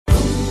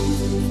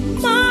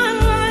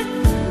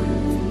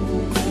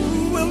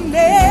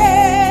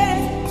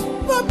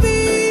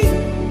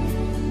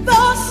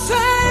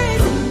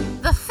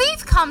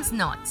cometh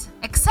not,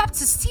 except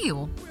to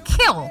steal,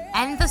 kill,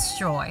 and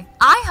destroy.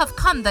 I have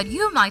come that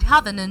you might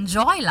have and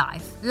enjoy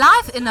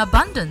life in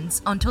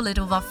abundance until it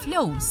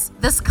overflows.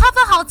 Discover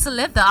how to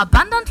live the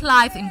abundant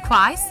life in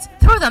Christ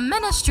through the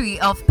ministry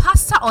of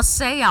Pastor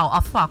Osei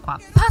Afuakwa.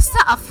 Pastor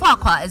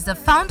Afuakwa is the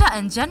founder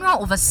and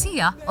general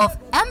overseer of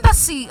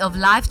Embassy of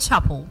Life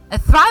Chapel, a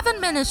thriving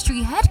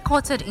ministry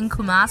headquartered in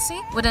Kumasi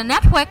with a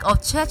network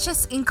of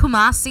churches in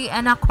Kumasi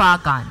and Accra,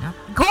 Ghana.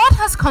 God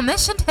has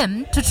commissioned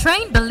him to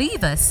train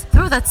believers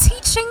through the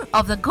teaching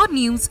of the good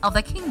news of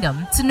the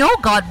kingdom to know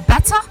God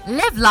better,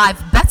 live life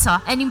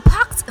better, and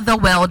impact the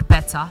world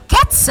better.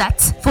 Get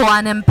set for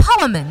an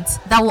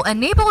empowerment that will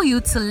enable you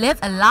to live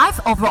a life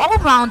of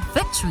all-round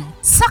victory,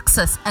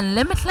 success, and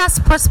limitless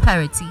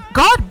prosperity.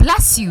 God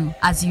bless you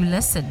as you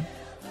listen.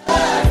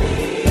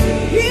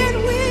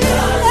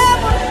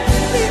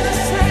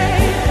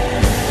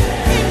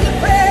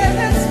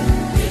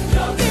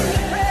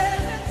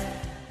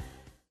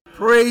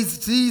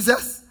 Praise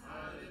Jesus.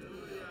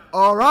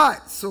 All right,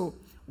 so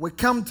we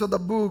come to the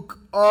book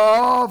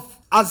of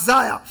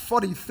Isaiah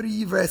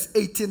 43 verse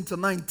 18 to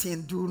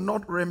 19. Do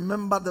not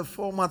remember the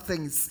former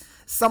things.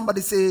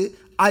 Somebody say,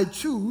 I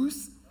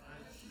choose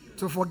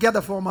to forget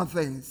the former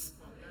things.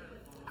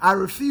 I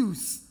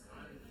refuse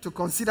to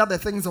consider the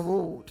things of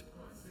old.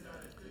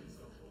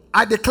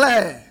 I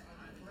declare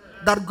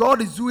that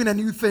God is doing a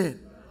new thing.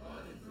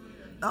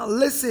 Now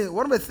listen,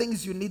 one of the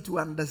things you need to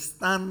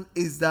understand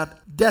is that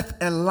death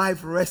and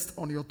life rest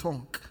on your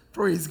tongue.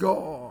 Praise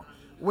God.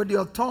 With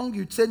your tongue,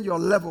 you change your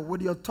level.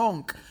 With your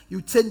tongue, you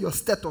change your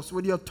status.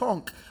 With your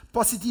tongue,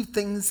 positive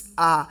things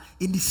are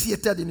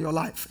initiated in your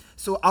life.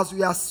 So as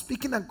we are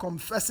speaking and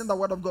confessing the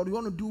word of God, we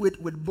want to do it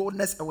with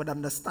boldness and with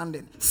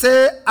understanding.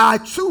 Say, I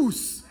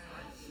choose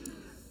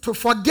to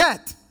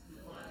forget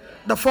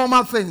the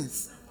former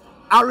things.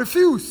 I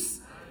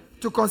refuse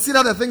to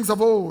consider the things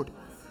of old.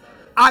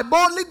 I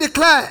boldly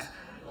declare,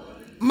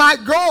 my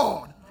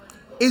God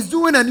is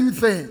doing a new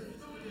thing.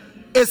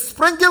 It's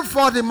springing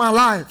forth in my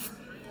life.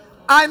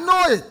 I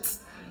know it.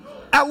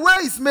 A way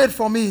is made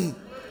for me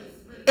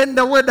in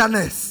the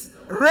wilderness.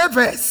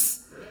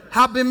 Rivers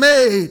have been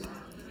made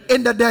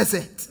in the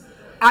desert.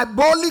 I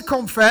boldly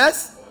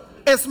confess,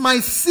 it's my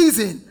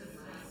season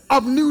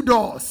of new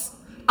doors.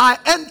 I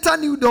enter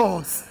new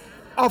doors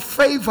of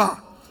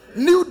favor,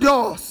 new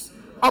doors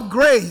of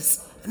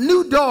grace,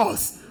 new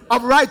doors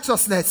of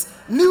righteousness,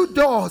 new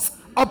doors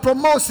of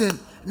promotion,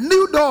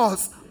 new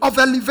doors of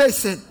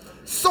elevation.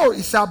 So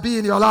it shall be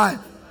in your life.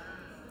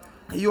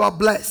 You are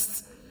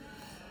blessed.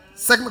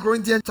 2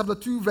 Corinthians chapter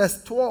 2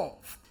 verse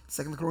 12.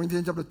 2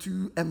 Corinthians chapter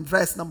 2 and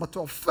verse number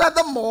 12.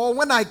 Furthermore,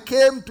 when I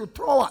came to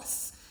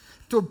Troas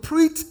to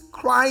preach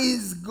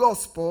Christ's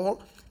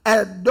gospel,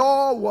 a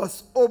door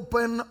was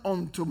open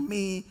unto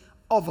me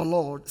of the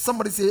Lord.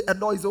 Somebody say, a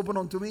door is open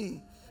unto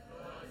me.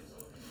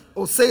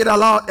 Or say it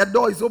aloud, a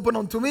door is open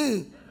unto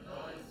me.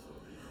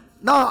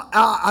 Now,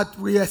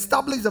 we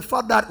establish the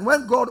fact that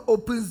when God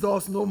opens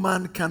doors, no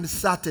man can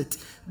shut it.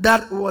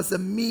 That was the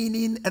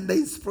meaning and the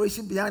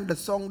inspiration behind the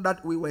song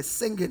that we were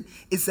singing.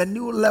 It's a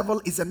new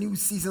level, it's a new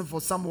season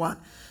for someone.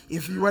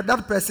 If you were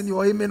that person,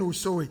 your amen will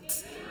show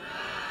it.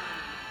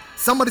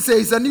 Somebody say,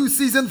 it's a new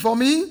season for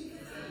me.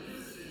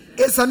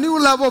 It's a new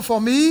level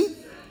for me.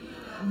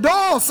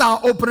 Doors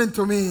are opening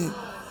to me.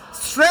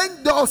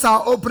 Strange doors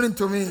are opening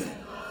to me.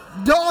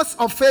 Doors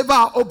of favor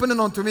are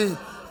opening unto me.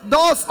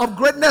 Doors of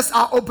greatness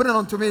are opening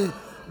unto me.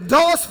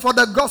 Doors for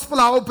the gospel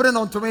are opening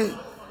unto me.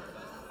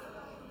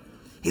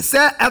 He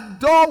said, a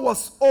door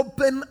was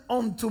opened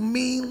unto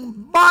me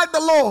by the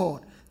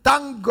Lord.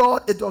 Thank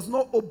God it was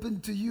not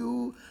open to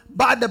you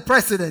by the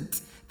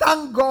president.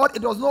 Thank God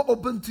it was not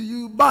open to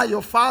you by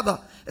your father.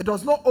 It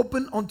was not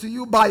open unto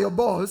you by your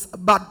boss,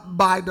 but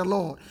by the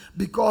Lord.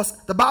 Because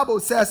the Bible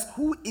says,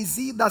 who is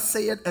he that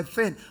saith a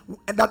thing,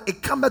 and that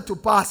it cometh to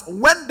pass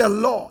when the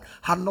Lord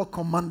had not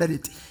commanded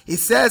it? He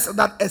says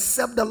that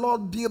except the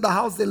Lord build the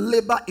house, they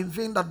labor in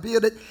vain that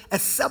build it.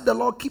 Except the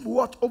Lord keep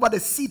watch over the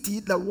city,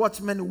 the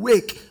watchmen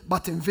wake,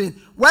 but in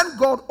vain. When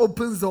God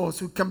opens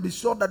doors, you can be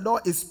sure the door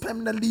is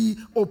permanently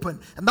open.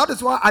 And that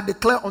is why I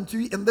declare unto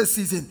you in this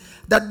season,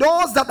 the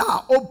doors that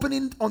are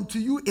opening unto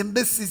you in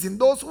this season,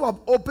 those who have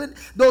opened,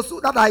 those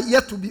that are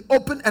yet to be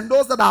opened, and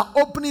those that are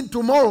opening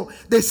tomorrow,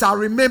 they shall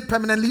remain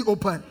permanently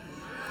open.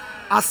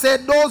 I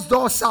said those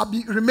doors shall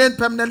remain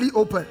permanently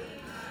open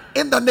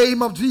in the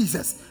name of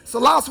Jesus. So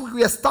last week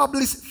we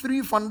established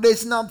three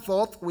foundational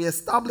thoughts. We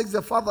established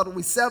the fact that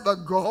we serve a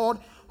God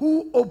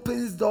who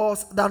opens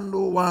doors that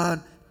no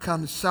one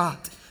can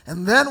shut.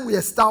 And then we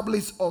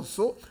established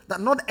also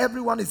that not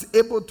everyone is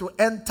able to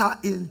enter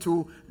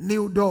into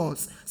new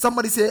doors.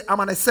 Somebody say, I'm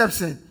an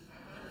exception.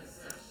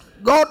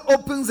 God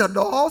opens the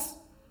doors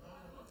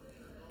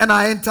and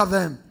I enter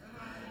them.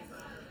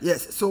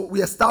 Yes, so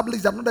we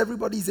established that not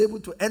everybody is able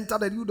to enter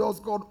the new doors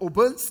God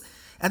opens.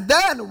 And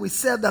then we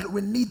said that we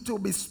need to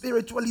be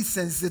spiritually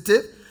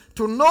sensitive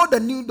to know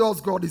the new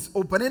doors God is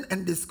opening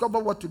and discover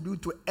what to do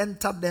to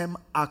enter them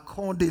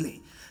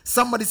accordingly.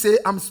 Somebody say,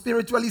 I'm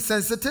spiritually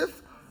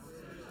sensitive.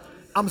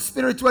 I'm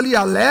spiritually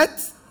alert.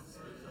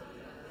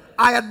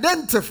 I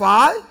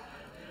identify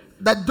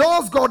the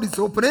doors God is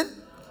opening,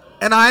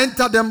 and I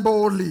enter them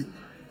boldly.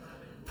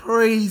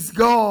 Praise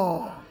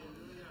God.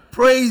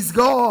 Praise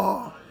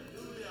God.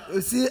 You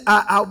see,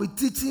 I'll be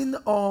teaching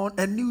on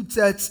a new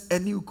church, a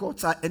new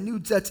culture, a new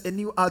church, a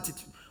new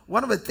attitude.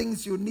 One of the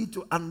things you need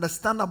to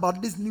understand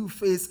about this new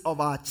phase of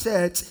our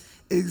church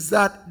is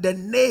that the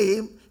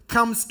name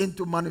comes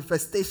into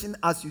manifestation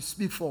as you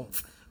speak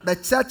forth. The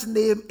church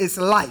name is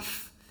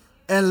life,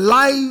 and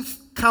life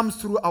comes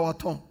through our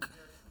tongue.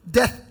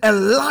 Death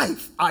and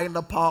life are in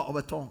the power of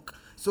a tongue.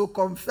 So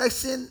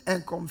confession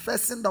and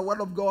confessing the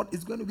word of God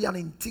is going to be an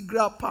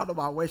integral part of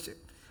our worship.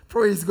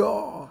 Praise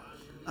God.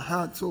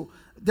 So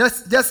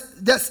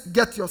just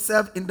get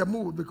yourself in the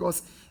mood,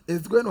 because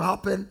it's going to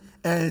happen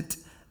and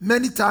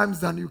many times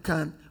than you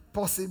can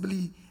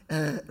possibly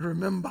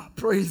remember.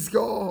 Praise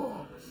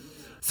God.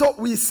 So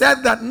we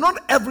said that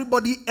not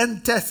everybody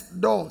enters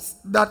doors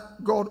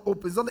that God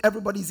opens. Not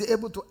everybody is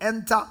able to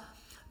enter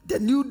the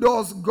new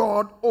doors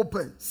God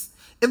opens.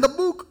 In the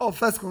book of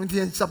 1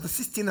 Corinthians chapter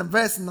 16 and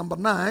verse number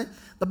 9,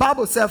 the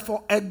Bible says,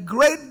 "For a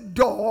great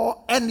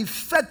door and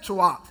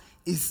effectual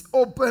is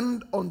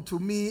opened unto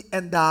me,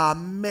 and there are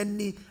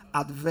many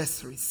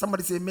adversaries."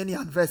 Somebody say many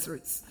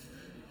adversaries.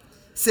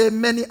 Say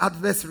many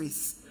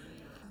adversaries.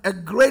 A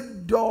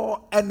great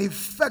door and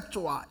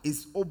effectual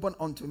is open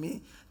unto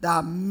me. There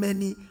are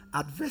many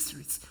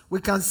adversaries.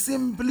 We can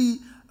simply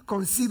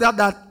consider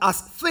that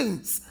as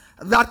things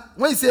that,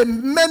 when you say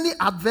many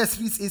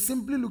adversaries, is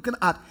simply looking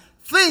at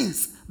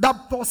things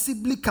that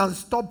possibly can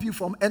stop you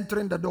from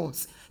entering the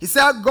doors. He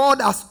said God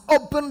has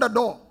opened the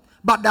door,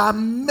 but there are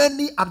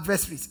many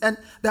adversaries. And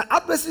the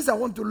adversaries I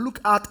want to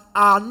look at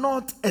are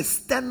not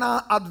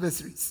external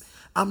adversaries.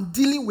 I'm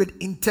dealing with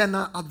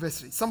internal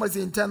adversaries. Somebody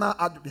say internal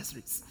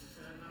adversaries.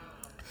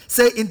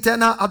 Say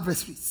internal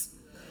adversaries.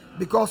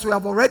 Because we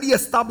have already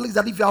established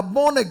that if you are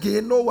born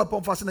again, no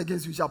weapon fashioned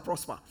against you shall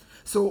prosper.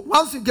 So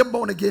once you get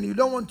born again, you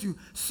don't want to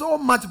so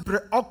much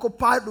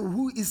preoccupied with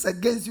who is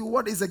against you,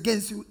 what is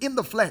against you in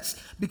the flesh,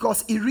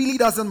 because it really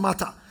doesn't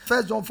matter.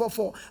 1 John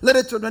 4:4,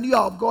 "Little children, you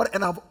are of God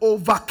and have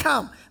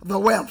overcome the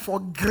world, for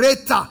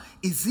greater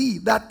is he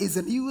that is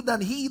in you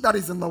than he that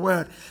is in the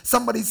world."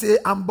 Somebody say,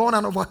 "I'm born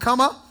an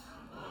overcomer.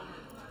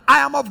 I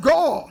am of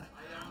God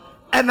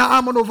and I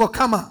am an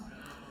overcomer.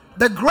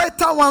 The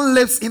greater one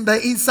lives in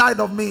the inside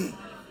of me."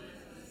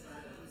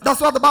 That's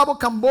what the Bible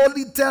can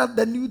boldly tell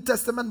the New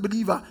Testament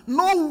believer.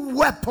 No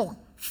weapon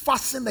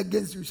fashioned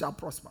against you shall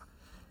prosper,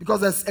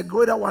 because there's a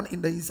greater one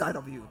in the inside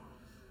of you.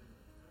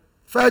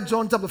 1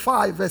 John chapter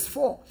 5 verse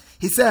 4.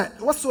 He said,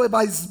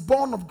 "Whatsoever is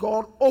born of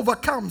God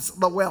overcomes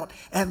the world.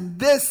 And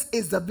this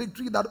is the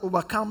victory that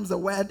overcomes the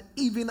world,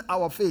 even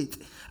our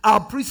faith." I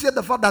appreciate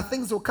the fact that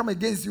things will come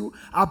against you.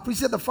 I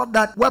appreciate the fact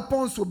that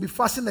weapons will be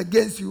fashioned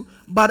against you.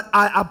 But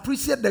I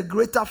appreciate the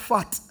greater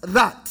fact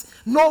that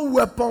no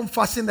weapon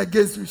fashioned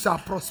against you shall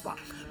prosper.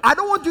 I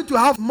don't want you to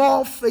have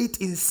more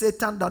faith in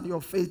Satan than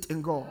your faith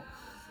in God.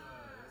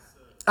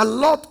 A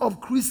lot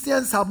of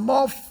Christians have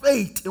more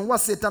faith in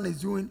what Satan is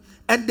doing,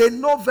 and they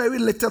know very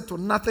little to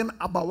nothing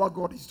about what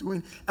God is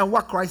doing and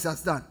what Christ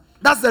has done.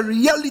 That's the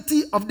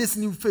reality of this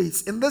new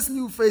phase. In this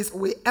new phase,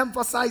 we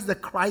emphasize the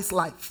Christ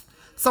life.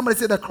 Somebody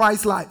say the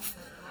Christ life.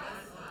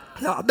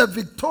 Yeah, the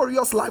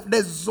victorious life,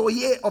 the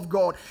Zoe of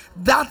God.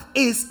 That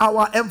is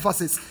our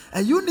emphasis.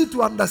 And you need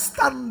to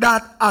understand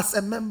that as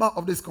a member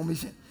of this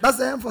commission. That's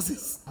the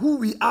emphasis. Who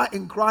we are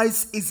in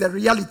Christ is a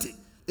reality.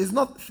 It's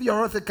not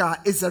theoretical,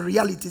 it's a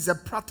reality, it's a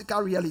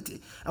practical reality.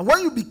 And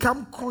when you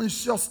become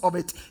conscious of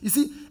it, you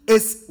see,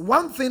 it's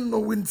one thing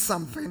knowing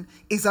something,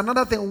 it's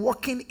another thing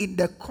walking in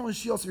the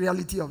conscious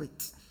reality of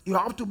it. You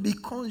have to be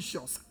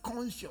conscious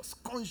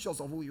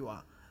of who you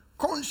are.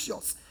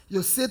 Conscious.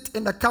 You sit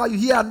in the car, you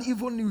hear an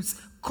evil news,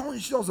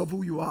 conscious of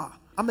who you are.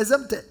 I'm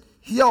exempted.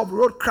 Hear of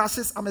road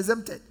crashes, I'm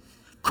exempted.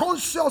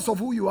 Conscious of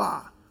who you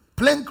are.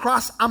 Plane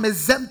crash, I'm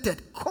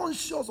exempted.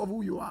 Conscious of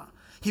who you are.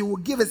 He will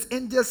give his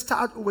angels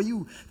charge over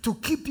you to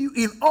keep you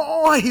in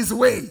all his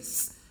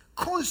ways.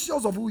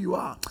 Conscious of who you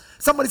are.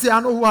 Somebody say, "I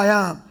know who I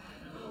am.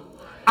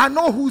 I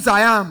know whose I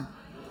am.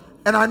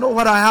 And I know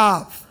what I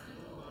have."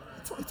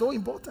 It's so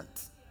important.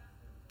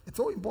 It's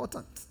so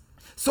important.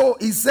 So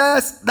he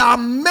says there are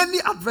many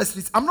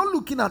adversaries. I'm not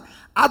looking at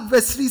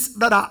adversaries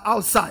that are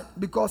outside,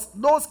 because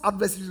those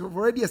adversaries have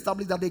already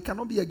established that they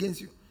cannot be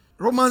against you.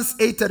 Romans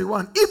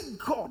 8:31. If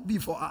God be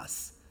for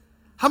us,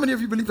 how many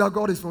of you believe that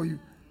God is for you?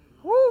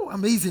 Woo,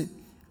 amazing.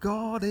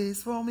 God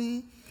is for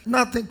me.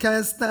 Nothing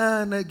can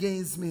stand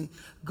against me.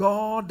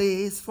 God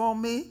is for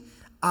me.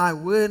 I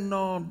will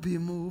not be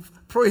moved.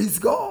 Praise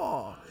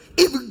God.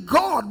 If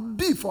God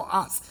be for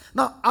us.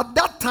 Now, at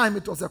that time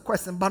it was a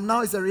question, but now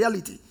it's a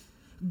reality.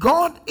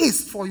 God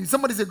is for you.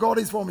 Somebody say, "God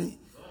is for me."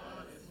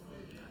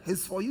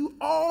 He's for you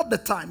all the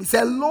time. He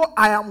said, "Lo,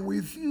 I am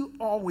with you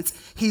always."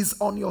 He's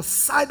on your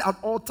side at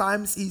all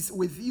times. He's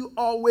with you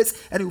always,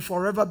 and he will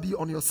forever be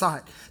on your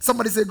side.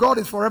 Somebody say, "God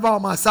is forever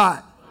on my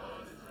side."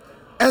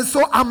 And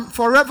so I'm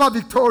forever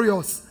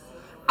victorious.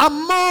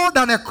 I'm more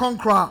than a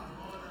conqueror.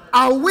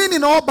 I win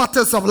in all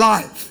battles of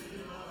life.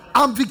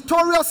 I'm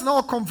victorious in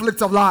all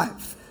conflicts of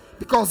life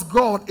because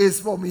God is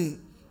for me.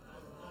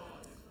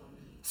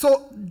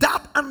 So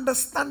that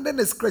understanding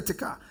is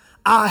critical.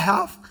 I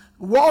have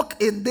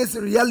walked in this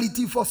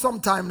reality for some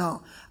time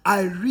now.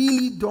 I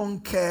really don't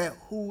care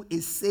who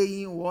is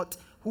saying what,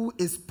 who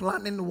is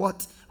planning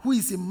what, who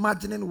is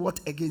imagining what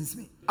against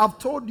me. I've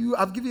told you,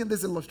 I've given you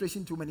this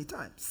illustration too many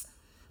times,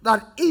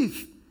 that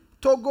if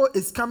Togo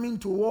is coming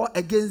to war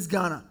against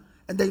Ghana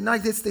and the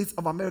United States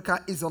of America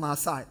is on our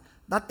side,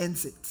 that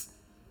ends it.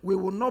 We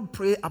will not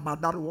pray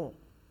about that war.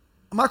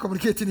 Am I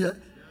communicating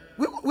here?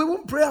 We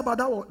won't pray about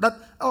that war. That,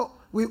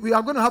 we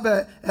are going to have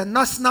a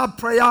national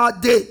prayer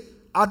day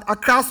at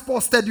Accra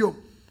Sports Stadium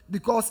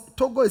because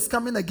Togo is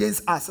coming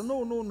against us. No.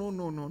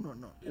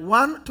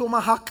 One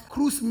Tomahawk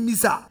cruise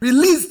missile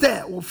released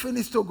there will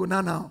finish Togo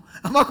now.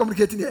 Am I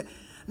communicating here?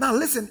 Now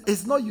listen,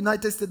 it's not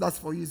United States that's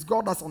for you. It's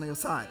God that's on your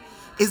side.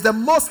 It's the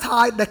Most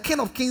High, the King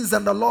of Kings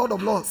and the Lord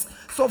of Lords.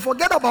 So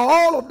forget about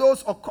all of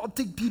those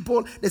occultic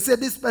people. They say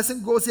this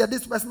person goes here,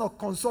 this person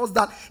consults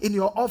that. In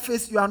your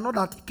office, you are not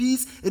at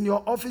peace. In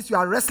your office, you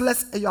are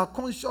restless and you are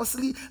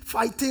consciously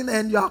fighting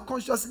and you are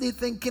consciously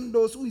thinking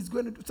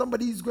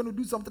somebody is going to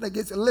do something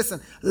against you.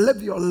 Listen,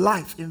 live your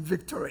life in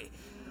victory.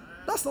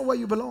 That's not where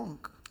you belong.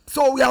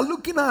 So we are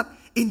looking at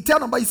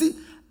internal, but you see,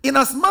 in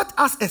as much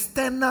as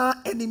external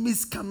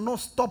enemies cannot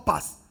stop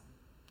us,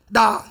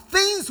 there are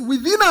things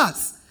within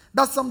us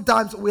that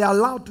sometimes we are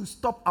allowed to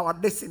stop our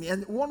destiny.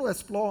 And we want to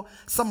explore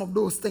some of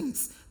those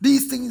things.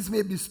 These things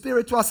may be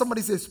spiritual.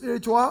 Somebody say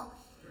spiritual.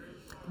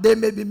 They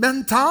may be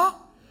mental.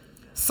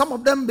 Some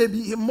of them may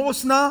be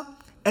emotional.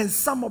 And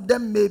some of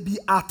them may be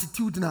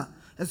attitudinal.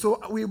 And so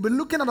we'll be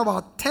looking at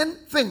about 10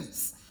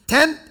 things.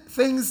 10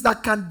 things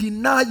that can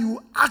deny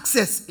you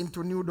access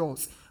into new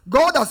doors.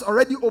 God has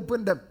already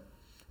opened them.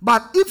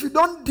 But if you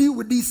don't deal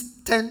with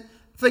these 10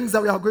 things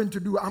that we are going to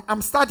do,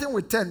 I'm starting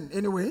with 10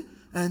 anyway.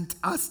 And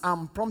as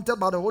I'm prompted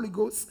by the Holy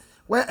Ghost,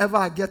 wherever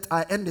I get,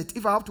 I end it.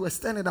 If I have to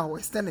extend it, I will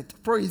extend it.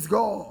 Praise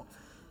God.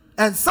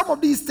 And some of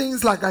these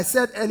things, like I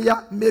said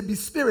earlier, may be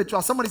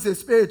spiritual. Somebody say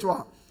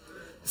spiritual.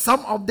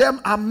 Some of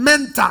them are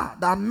mental.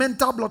 They are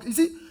mental blocks. You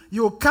see,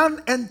 you can't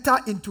enter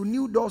into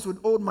new doors with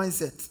old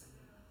mindsets.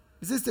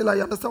 Is this still like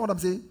you understand what I'm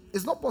saying?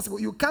 It's not possible.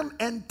 You can't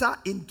enter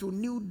into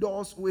new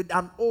doors with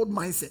an old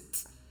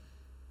mindset.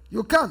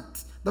 You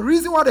can't. The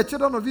reason why the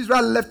children of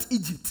Israel left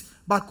Egypt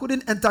but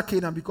couldn't enter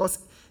Canaan because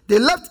they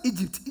left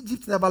Egypt.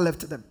 Egypt never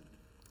left them.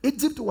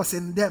 Egypt was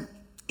in them.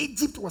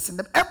 Egypt was in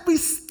them every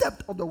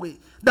step of the way.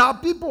 There are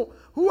people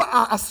who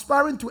are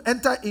aspiring to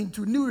enter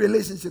into new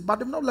relationships, but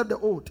they've not left the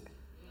old.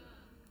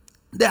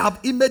 They have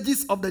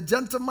images of the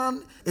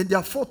gentleman in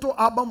their photo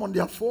album on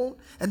their phone,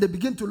 and they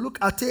begin to look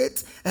at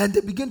it, and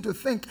they begin to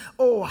think,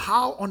 oh,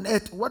 how on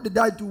earth, what did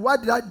I do? Why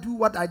did I do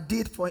what I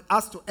did for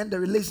us to end the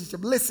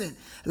relationship? Listen,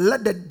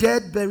 let the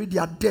dead bury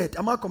their dead.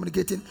 Am I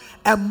communicating?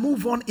 And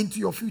move on into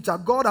your future.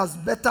 God has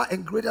better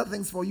and greater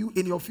things for you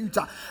in your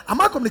future. Am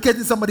I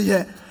communicating somebody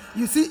here?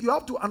 You see, you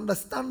have to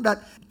understand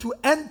that to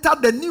enter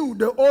the new,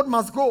 the old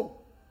must go.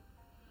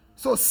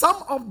 So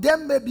some of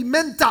them may be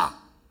mental.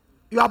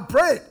 You have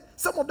prayed.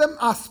 Some of them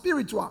are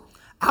spiritual.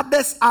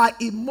 Others are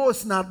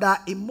emotional. There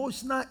are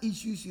emotional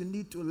issues you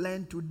need to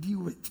learn to deal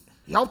with.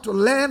 You have to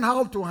learn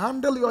how to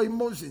handle your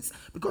emotions.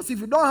 Because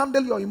if you don't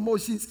handle your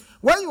emotions,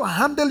 when you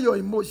handle your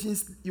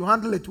emotions, you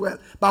handle it well.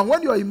 But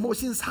when your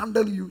emotions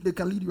handle you, they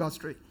can lead you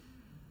astray.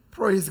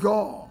 Praise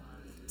God.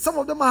 Some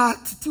of them are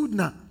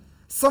attitudinal.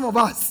 Some of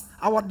us,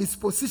 our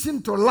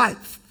disposition to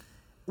life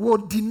will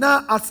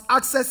deny us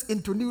access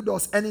into new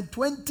doors. And in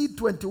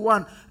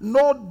 2021,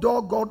 no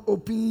door God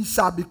opens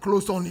shall be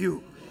closed on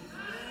you.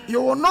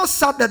 You will not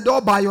shut the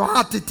door by your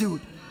attitude.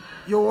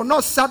 You will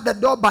not shut the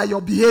door by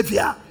your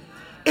behavior.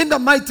 In the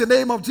mighty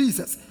name of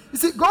Jesus. You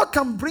see, God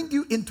can bring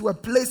you into a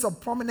place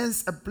of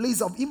prominence, a place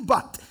of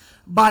impact.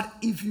 But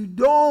if you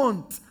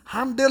don't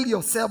handle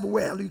yourself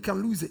well, you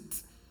can lose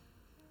it.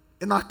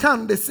 In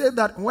Akan, they say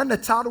that when a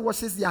child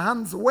washes their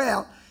hands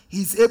well,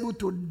 he's able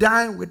to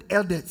dine with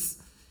elders.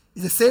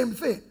 It's the same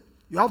thing.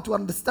 You have to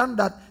understand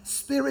that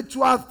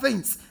spiritual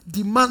things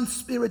demand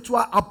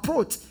spiritual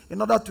approach in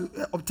order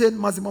to obtain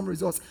maximum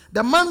results.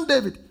 The man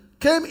David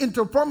came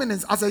into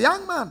prominence as a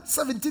young man,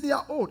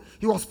 17-year-old.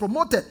 He was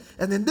promoted.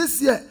 And in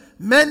this year,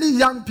 many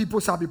young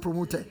people shall be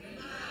promoted.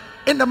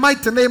 In the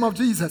mighty name of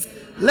Jesus.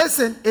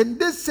 Listen, in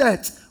this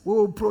church, we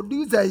will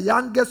produce the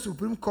youngest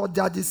Supreme Court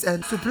judges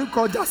and Supreme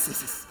Court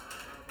justices.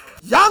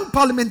 Young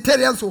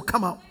parliamentarians will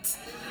come out.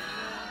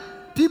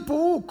 People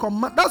who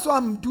command. That's why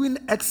I'm doing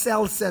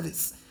Excel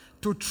service.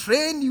 To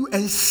train you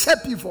and shape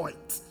you for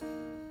it.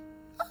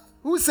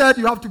 Who said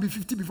you have to be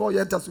 50 before you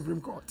enter Supreme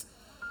Court?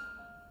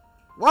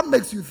 What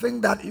makes you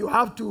think that you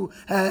have to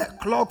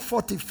clock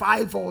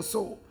 45 or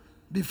so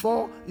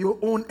before you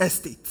own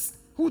estates?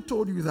 Who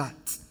told you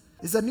that?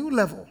 It's a new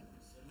level.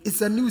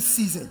 It's a new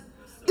season.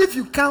 If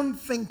you can't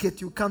think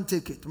it, you can't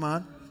take it,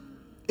 man.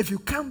 If you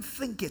can't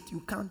think it,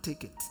 you can't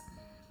take it.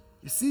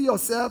 You see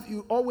yourself,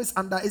 you always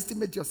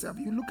underestimate yourself.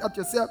 You look at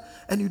yourself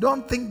and you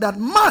don't think that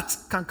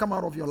much can come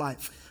out of your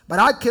life. But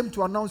I came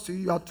to announce to you,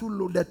 you are too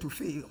loaded to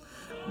fail.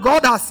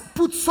 God has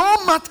put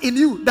so much in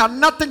you that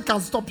nothing can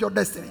stop your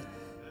destiny.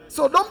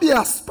 So don't be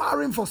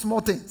aspiring for small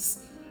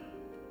things.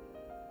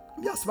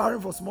 Be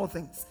aspiring for small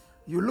things.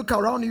 You look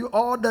around you,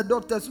 all the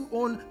doctors who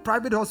own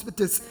private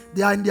hospitals,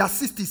 they are in their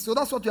 60s. So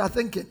that's what you are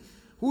thinking.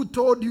 Who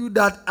told you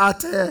that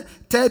at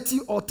 30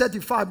 or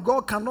 35,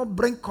 God cannot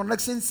bring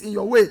connections in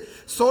your way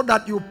so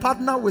that you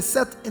partner with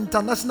set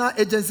international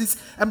agencies,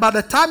 and by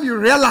the time you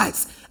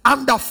realize,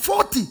 under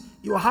 40,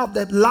 you have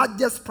the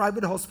largest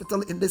private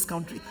hospital in this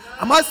country.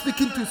 Am I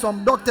speaking to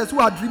some doctors who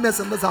are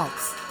dreamers in this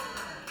house?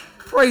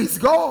 Praise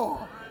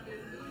God.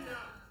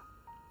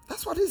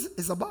 That's what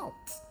it's about.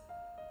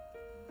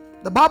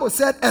 The Bible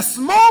said, a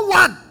small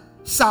one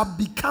shall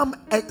become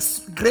a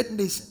great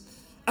nation.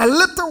 A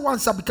little one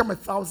shall become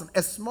 1,000.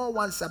 A small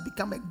one shall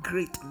become a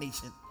great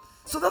nation.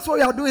 So that's what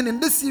we are doing in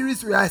this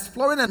series. We are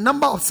exploring a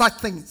number of such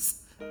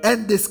things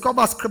and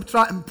discover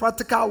scriptural and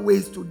practical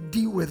ways to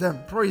deal with them.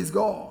 Praise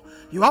God.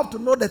 You have to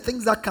know the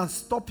things that can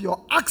stop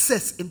your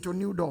access into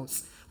new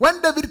doors. When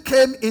David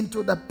came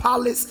into the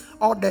palace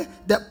or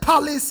the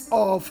palace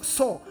of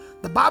Saul,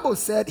 the Bible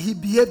said he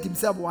behaved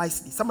himself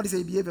wisely. Somebody say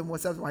he behaved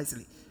himself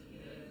wisely.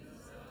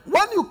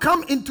 When you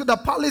come into the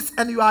palace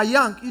and you are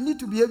young, you need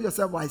to behave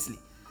yourself wisely.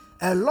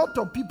 A lot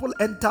of people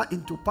enter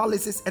into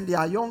palaces and they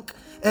are young,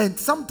 and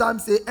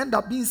sometimes they end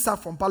up being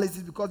sacked from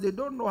palaces because they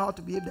don't know how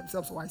to behave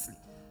themselves wisely.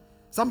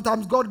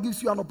 Sometimes God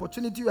gives you an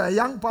opportunity. You are a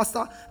young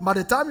pastor. By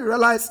the time you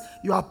realize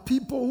you are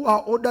people who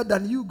are older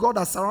than you, God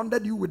has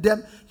surrounded you with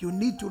them. You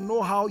need to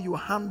know how you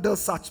handle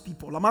such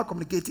people. Am I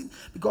communicating?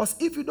 Because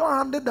if you don't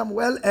handle them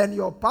well and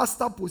your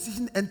pastor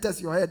position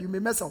enters your head, you may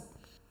mess up.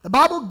 The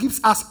Bible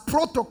gives us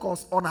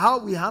protocols on how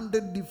we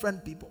handle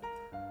different people.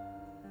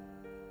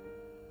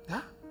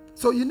 Yeah?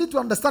 So you need to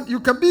understand, you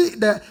can be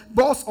the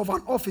boss of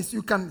an office.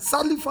 You can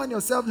suddenly find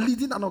yourself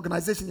leading an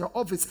organization in your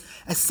office.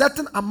 A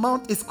certain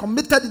amount is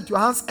committed into your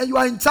hands and you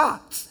are in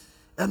charge.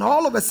 And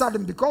all of a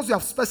sudden, because you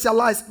have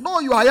specialized,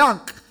 no, you are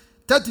young.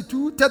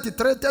 32,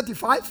 33,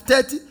 35,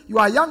 30, you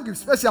are young, you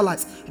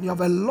specialize. And you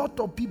have a lot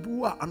of people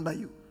who are under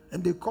you.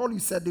 And they call you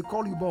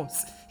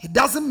boss. It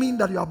doesn't mean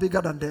that you are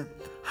bigger than them.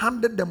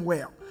 Handle them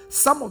well.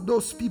 Some of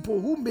those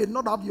people who may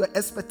not have your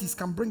expertise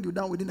can bring you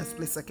down within a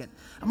split second.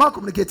 Am I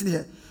communicating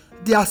here?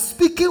 They are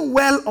speaking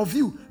well of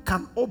you,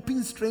 can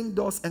open strange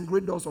doors and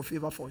great doors of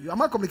favor for you.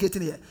 Am I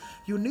communicating here?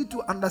 You need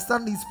to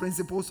understand these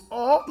principles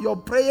or your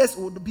prayers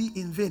would be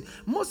in vain.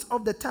 Most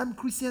of the time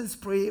Christians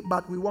pray,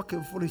 but we walk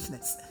in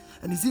foolishness.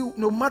 And you see,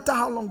 no matter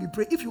how long you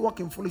pray, if you walk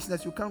in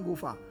foolishness, you can't go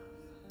far.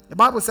 The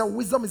Bible says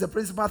wisdom is a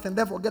principal thing,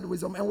 therefore get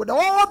wisdom. And with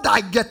all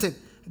thy getting,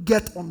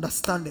 get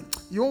understanding.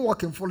 You won't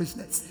walk in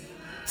foolishness.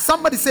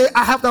 Somebody say,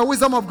 I have the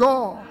wisdom of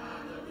God.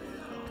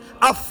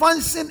 I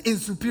function in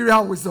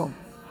superior wisdom.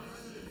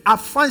 I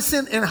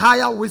function in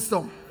higher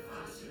wisdom.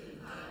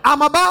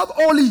 I'm above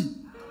only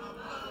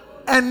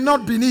and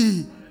not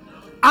beneath.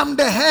 I'm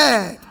the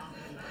head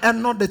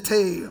and not the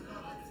tail.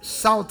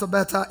 Shout a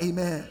better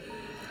amen.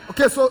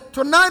 Okay, so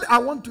tonight I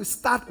want to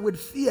start with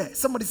fear.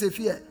 Somebody say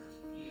fear.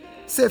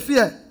 Say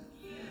fear.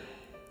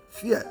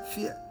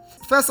 Fear.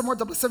 1 Samuel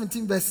chapter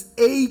 17 verse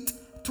 8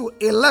 to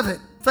 11.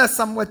 1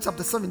 Samuel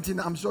chapter 17,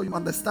 I'm sure you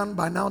understand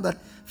by now that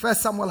 1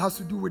 Samuel has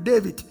to do with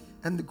David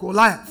and the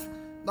Goliath.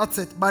 That's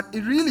it. But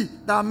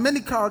there are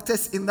many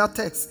characters in that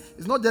text.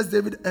 It's not just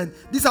David, and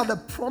these are the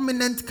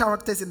prominent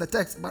characters in the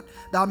text, but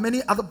there are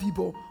many other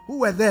people who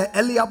were there.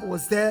 Eliab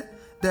was there.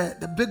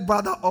 The big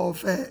brother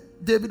of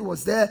David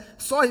was there.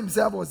 Saul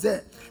himself was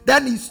there.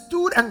 Then he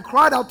stood and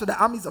cried out to the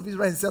armies of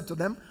Israel and said to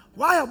them,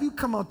 why have you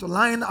come out to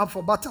line up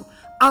for battle?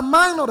 Am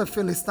I not a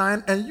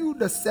Philistine, and you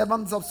the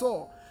servants of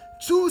Saul?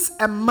 Choose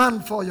a man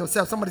for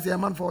yourself. Somebody say a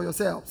man for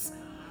yourselves.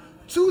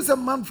 Choose a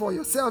man for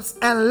yourselves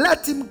and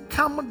let him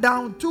come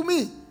down to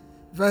me.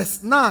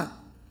 Verse 9.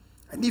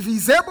 And if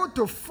he's able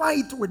to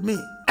fight with me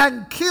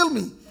and kill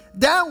me,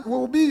 then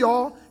we'll be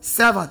your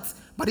servants.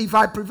 But if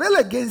I prevail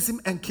against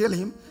him and kill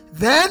him,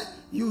 then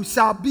you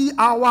shall be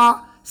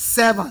our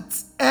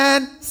servants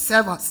and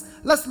servants.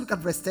 Let's look at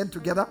verse 10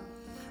 together.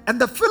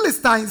 And the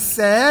Philistines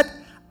said,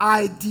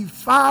 I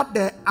defy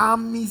the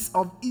armies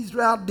of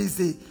Israel this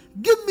day.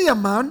 Give me a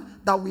man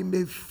that we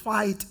may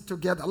fight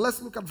together.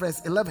 Let's look at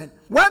verse 11.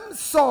 When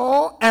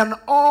Saul and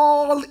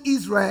all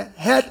Israel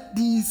heard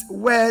these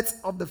words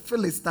of the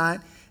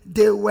Philistine,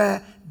 they were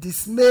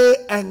dismayed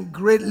and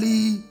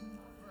great.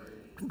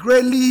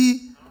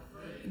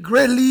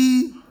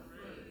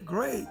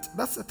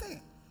 That's the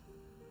thing.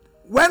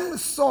 When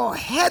Saul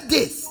heard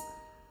this,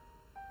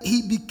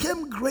 he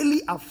became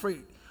greatly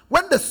afraid.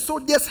 When the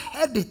soldiers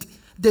heard it,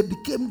 they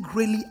became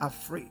greatly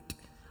afraid.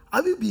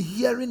 Have you been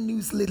hearing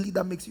news lately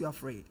that makes you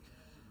afraid?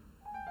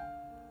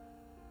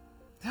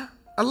 Yeah,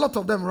 a lot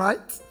of them, right?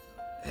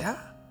 Yeah.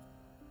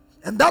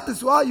 And that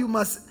is why you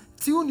must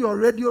tune your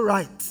radio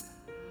right.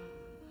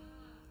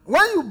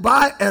 When you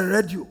buy a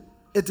radio,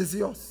 it is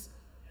yours.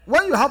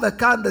 When you have a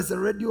car and there's a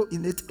radio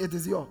in it, it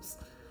is yours.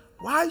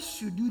 Why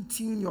should you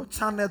tune your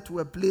channel to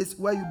a place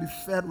where you'll be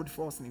fed with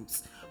false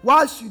news?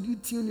 Why should you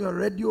tune your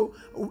radio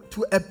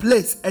to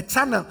a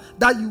channel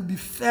that you'll be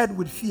fed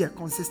with fear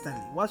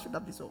consistently? Why should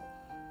that be so?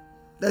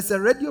 There's a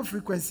radio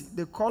frequency.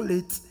 They call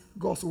it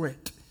God's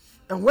word.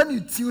 And when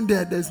you tune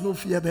there, there's no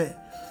fear there.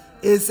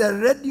 It's a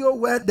radio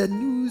where the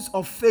news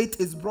of faith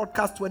is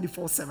broadcast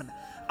 24/7.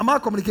 Am I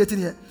communicating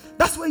here?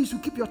 That's where you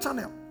should keep your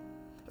channel.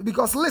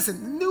 Because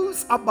listen,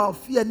 news about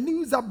fear,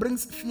 news that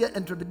brings fear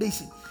and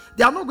trepidation,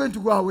 they are not going to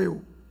go away.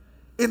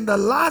 In the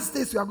last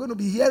days, we are going to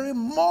be hearing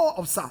more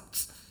of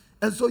such.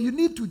 And so you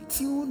need to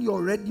tune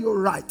your radio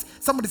right.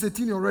 Somebody say,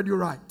 tune your radio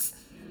right.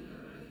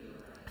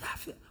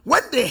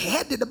 When they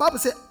heard it, the Bible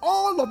said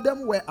all of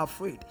them were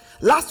afraid.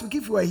 Last week,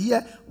 if you were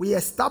here, we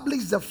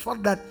established the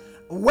fact that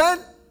when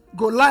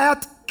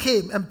Goliath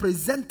came and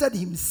presented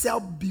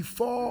himself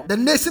before the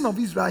nation of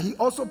Israel, he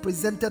also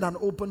presented an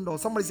open door.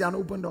 Somebody say an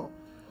open door.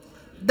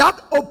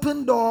 That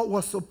open door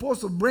was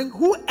supposed to bring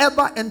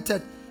whoever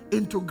entered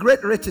into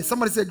great riches.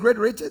 Somebody say great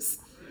riches.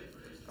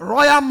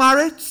 Royal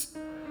marriage.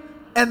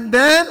 And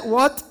then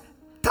what?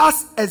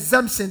 Tax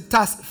exemption,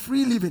 tax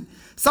free living.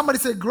 Somebody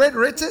say great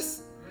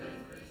riches,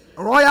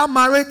 royal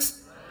marriage,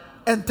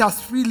 and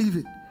tax free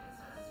living.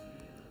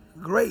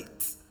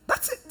 Great.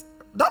 That's it.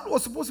 That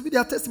was supposed to be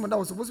their testimony. That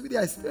was supposed to be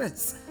their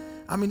experience.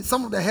 I mean,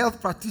 some of the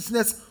health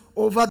practitioners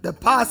over the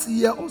past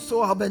year or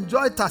so have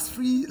enjoyed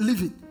tax-free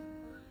living.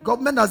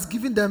 Government has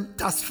given them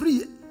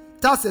tax-free,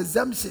 tax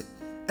exemption.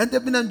 And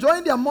they've been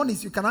enjoying their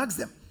monies. You can ask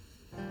them.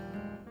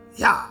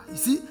 Yeah, you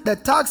see, the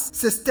tax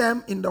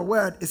system in the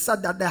world is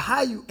such that the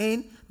higher you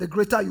earn, the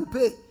greater you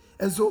pay.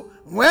 And so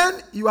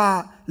when you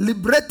are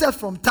liberated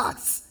from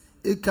tax,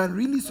 it can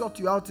really sort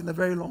you out in a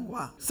very long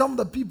while. Some of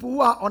the people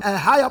who are on a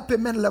higher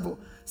payment level,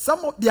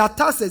 some of their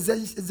tax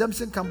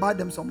exemption can buy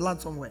them some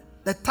land somewhere.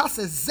 The tax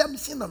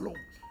exemption alone.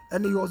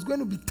 And he was going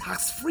to be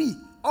tax-free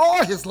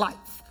all his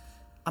life.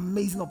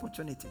 Amazing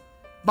opportunity.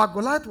 But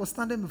Goliath was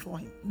standing before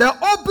him. The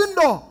open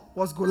door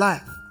was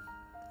Goliath.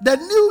 The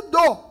new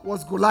door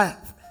was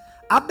Goliath.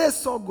 Others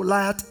saw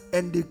Goliath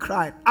and they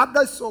cried.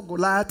 Others saw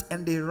Goliath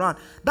and they ran.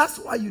 That's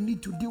why you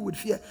need to deal with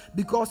fear.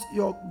 Because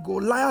your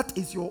Goliath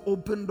is your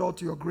open door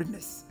to your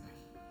greatness.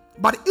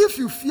 But if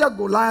you fear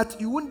Goliath,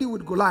 you won't deal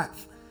with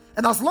Goliath.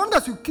 And as long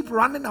as you keep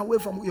running away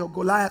from your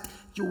Goliath,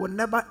 you will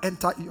never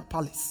enter your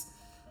palace.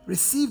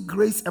 Receive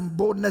grace and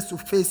boldness to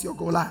face your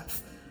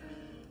Goliath.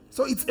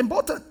 So it's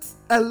important.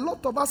 A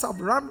lot of us have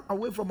run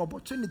away from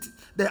opportunity.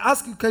 They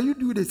ask you, can you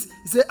do this?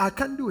 You say, I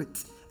can't do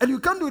it. And you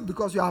can't do it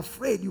because you are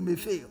afraid you may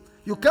fail.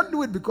 You can't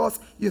do it because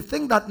you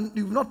think that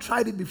you've not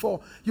tried it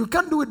before. You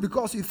can't do it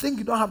because you think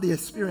you don't have the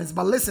experience.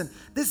 But listen,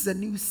 this is a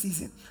new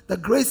season. The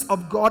grace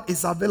of God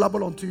is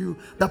available unto you.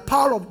 The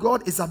power of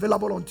God is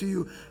available unto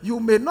you. You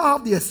may not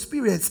have the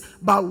experience,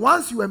 but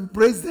once you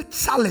embrace the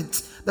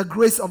challenge, the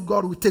grace of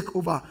God will take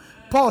over.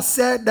 Paul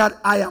said that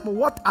I am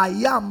what I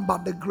am by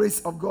the grace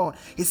of God.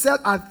 He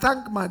said, I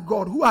thank my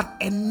God who had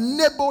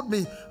enabled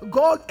me.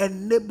 God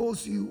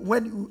enables you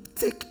when you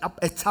take up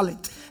a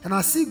challenge. And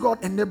I see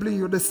God enabling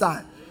you this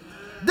time.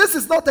 This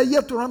is not a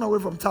year to run away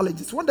from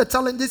challenges. When the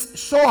challenges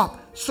show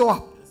up, show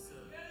up.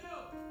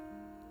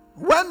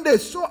 When they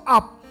show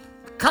up,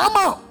 come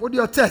out with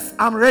your chest.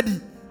 I'm ready.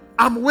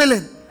 I'm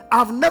willing.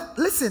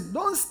 Listen,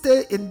 don't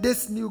stay in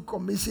this new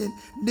commission,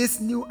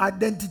 this new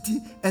identity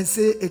and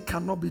say it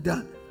cannot be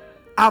done.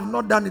 I've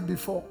not done it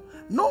before.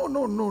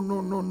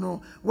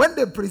 No. When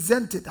they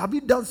present it, have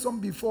you done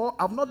some before?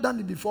 I've not done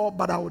it before,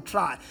 but I will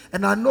try.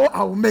 And I know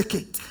I will make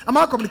it. Am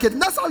I communicating?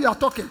 That's how you are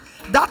talking.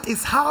 That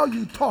is how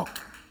you talk.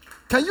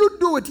 Can you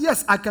do it?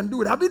 Yes, I can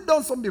do it. Have you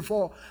done some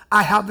before?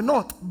 I have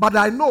not, but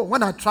I know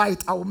when I try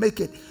it, I will make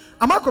it.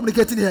 Am I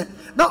communicating here?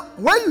 Now,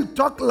 when you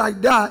talk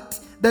like that,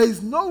 there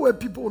is no way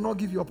people will not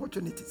give you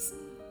opportunities.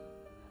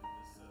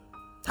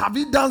 Have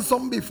you done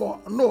some before?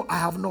 No, I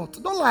have not.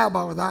 Don't lie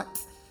about that.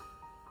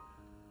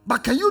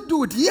 But can you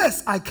do it?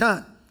 Yes, I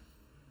can.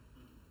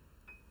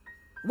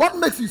 What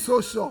makes you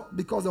so sure?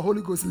 Because the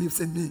Holy Ghost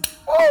lives in me.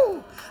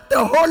 Oh,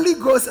 the Holy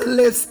Ghost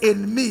lives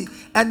in me.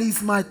 And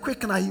he's my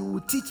quickener. He will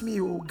teach me.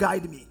 He will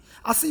guide me.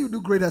 I see you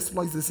do great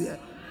exploits this year.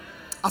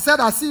 I said,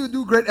 I see you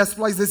do great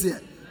exploits this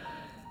year.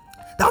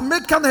 The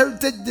American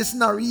Heritage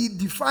Dictionary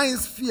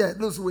defines fear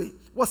this way.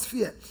 What's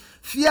fear?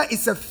 Fear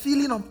is a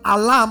feeling of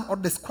alarm or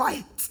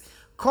disquiet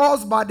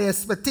caused by the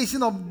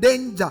expectation of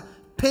danger,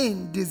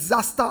 pain,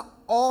 disaster,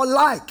 or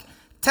like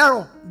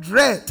terror,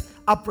 dread,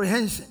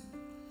 apprehension.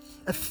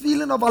 A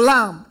feeling of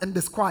alarm and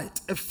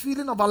disquiet. A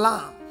feeling of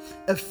alarm.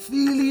 A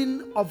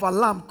feeling of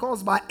alarm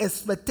caused by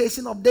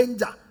expectation of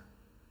danger.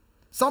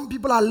 Some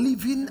people are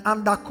living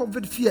under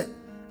COVID fear.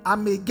 I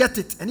may get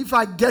it. And if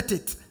I get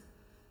it,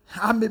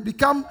 I may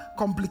become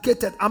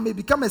complicated. I may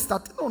become a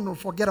start. No,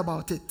 forget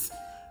about it.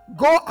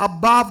 Go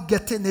above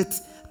getting it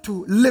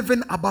to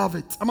living above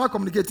it. Am I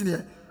communicating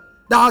here?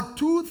 There are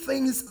two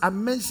things I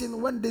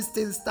mentioned when this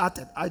thing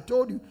started. I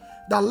told you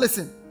that,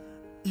 listen,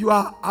 you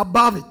are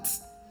above it.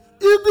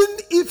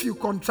 Even if you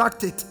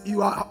contract it,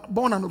 you are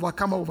born and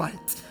overcome over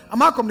it.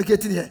 Am I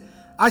communicating here?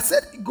 I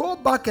said, go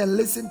back and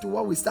listen to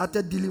what we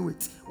started dealing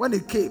with when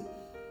it came.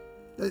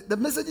 The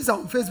messages are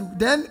on Facebook.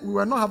 Then we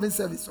were not having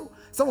service. So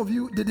some of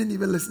you didn't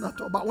even listen at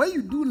all. But when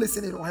you do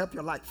listen, it will help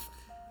your life.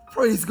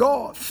 Praise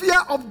God.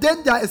 Fear of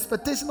danger,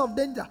 expectation of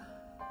danger.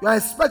 You are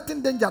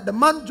expecting danger. The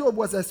man Job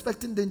was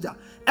expecting danger.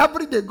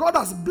 Every day, God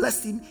has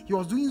blessed him. He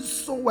was doing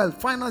so well.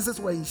 Finances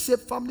were in shape.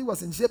 Family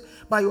was in shape.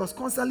 But he was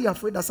constantly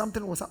afraid that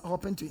something was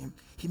happening to him.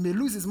 He may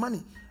lose his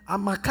money.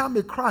 And my car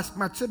may crash.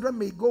 My children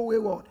may go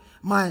wayward.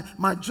 My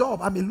job,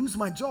 I may lose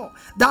my job.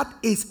 That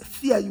is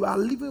fear. You are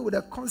living with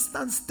a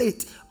constant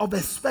state of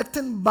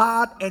expecting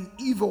bad and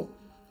evil.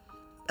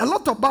 A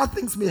lot of bad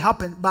things may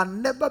happen, but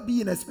never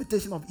be in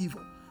expectation of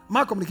evil. Am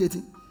I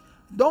communicating?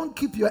 Don't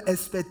keep your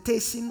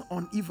expectation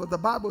on evil. The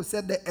Bible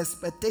said the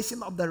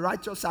expectation of the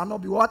righteous shall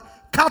not be what?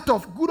 Cut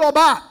off, good or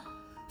bad.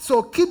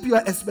 So keep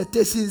your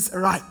expectations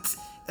right.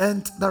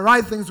 And the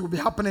right things will be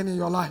happening in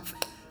your life.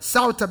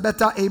 Shout a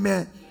better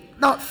amen.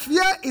 Now,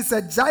 fear is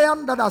a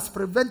giant that has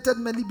prevented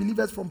many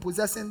believers from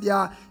possessing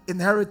their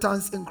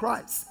inheritance in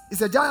Christ.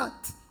 It's a giant.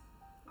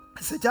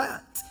 It's a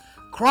giant.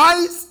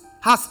 Christ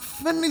has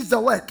finished the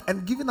work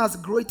and given us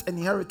great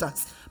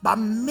inheritance. But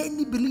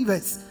many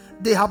believers,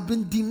 they have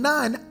been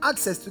denied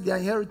access to their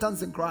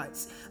inheritance in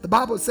Christ. The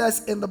Bible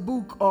says in the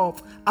book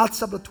of Acts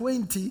chapter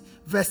 20,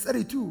 verse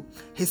 32,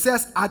 he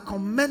says, I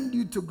commend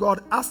you to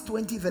God, Acts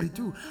 20,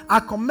 32, I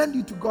commend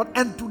you to God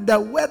and to the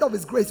word of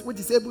his grace, which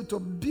is able to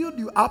build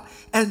you up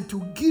and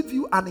to give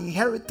you an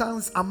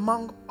inheritance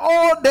among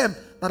all them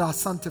that are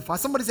sanctified.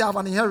 Somebody say, I have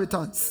an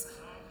inheritance.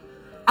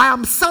 I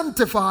am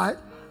sanctified,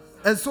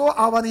 and so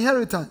I have an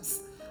inheritance.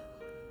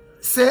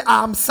 Say,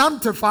 I am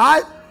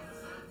sanctified,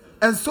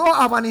 and so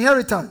I have an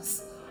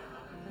inheritance.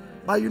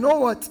 But you know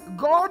what?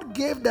 God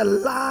gave the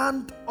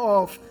land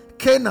of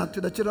Canaan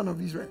to the children of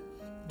Israel.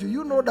 Do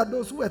you know that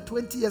those who were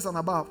 20 years and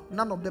above,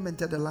 none of them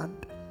entered the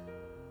land?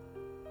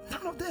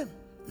 None of them.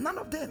 None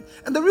of them.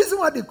 And the reason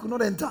why they could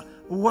not enter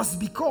was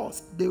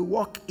because they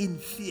walk in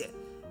fear.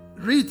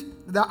 Read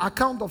the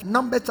account of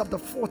Numbers chapter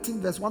 14,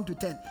 verse 1 to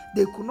 10.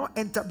 They could not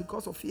enter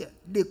because of fear.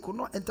 They could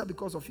not enter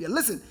because of fear.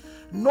 Listen,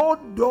 no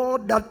door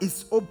that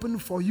is open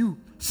for you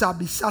shall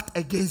be shut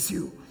against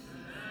you.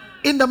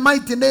 In the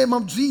mighty name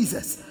of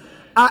Jesus.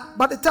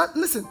 By the time,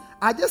 listen,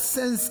 I just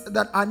sense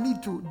that I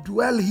need to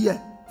dwell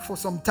here for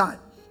some time.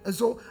 And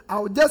so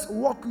I'll just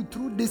walk you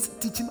through this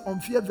teaching on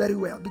fear very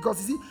well.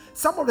 Because you see,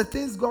 some of the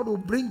things God will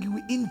bring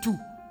you into,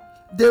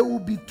 they will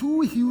be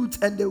too huge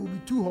and they will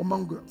be too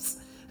humongous.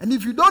 And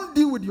if you don't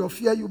deal with your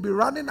fear, you'll be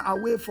running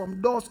away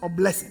from doors of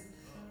blessing.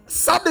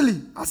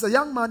 Suddenly, as a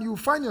young man, you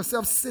find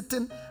yourself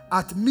sitting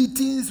at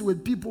meetings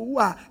with people who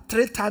are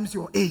 3 times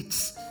your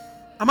age.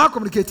 Am I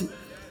communicating?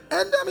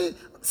 And I mean,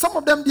 some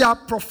of them, their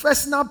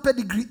professional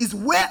pedigree is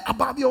way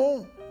above your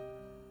own.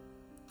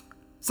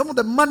 Some of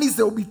the monies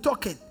they will be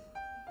talking,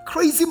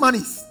 crazy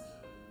monies.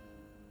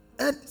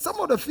 And some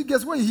of the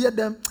figures, when you hear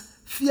them,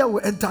 fear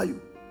will enter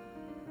you.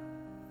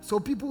 So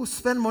people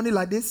spend money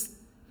like this.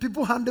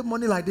 People handle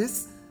money like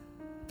this.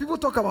 People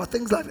talk about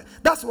things like that.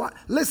 That's why,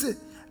 listen,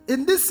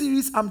 in this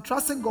series, I'm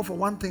trusting God for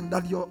one thing,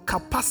 that your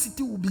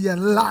capacity will be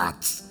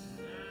enlarged.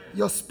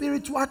 Your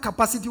spiritual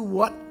capacity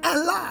will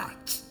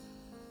enlarge.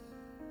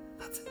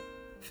 That's it.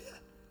 Fear.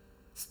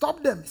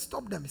 Stop them.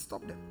 Stop them.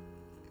 Stop them.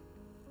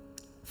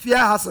 Fear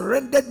has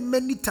rendered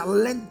many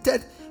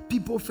talented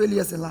people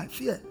failures in life.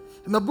 Fear.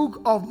 In the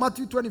book of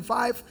Matthew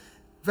 25,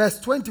 verse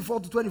 24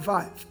 to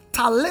 25.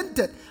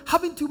 Talented.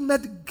 Haven't you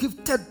met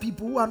gifted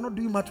people who are not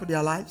doing much with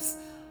their lives?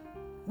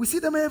 We see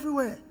them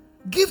everywhere.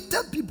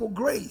 Gifted people,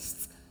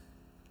 graced.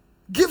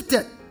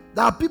 Gifted.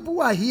 There are people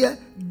who are here,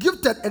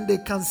 gifted, and they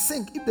can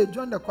sing. If they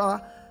join the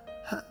choir,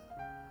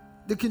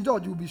 the King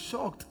George will be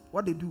shocked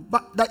what they do.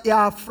 But they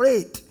are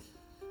afraid.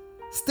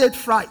 Stage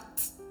fright.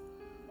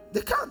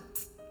 They can't.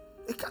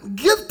 They can't.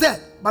 Gifted,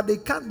 but they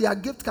can't. Their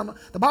gift cannot.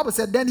 The Bible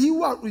said, then he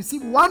who had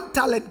received 1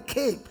 talent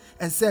came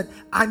and said,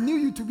 I knew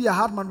you to be a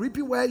hard man,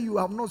 reaping where you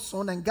have not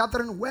sown and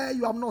gathering where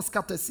you have not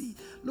scattered seed.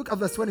 Look at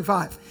verse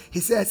 25. He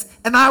says,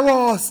 and I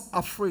was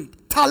afraid.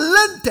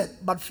 Talented,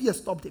 but fear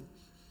stopped him.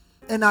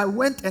 And I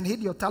went and hid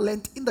your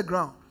talent in the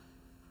ground.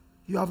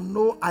 You have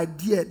no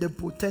idea the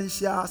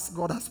potentials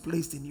God has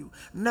placed in you.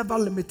 Never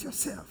limit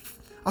yourself.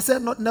 I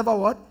said, not never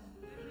what?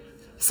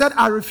 He said,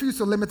 I refuse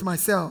to limit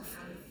myself.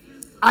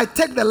 I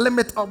take the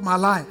limit of my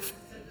life.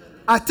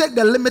 I take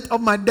the limit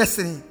of my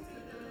destiny.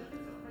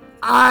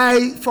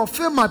 I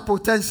fulfill my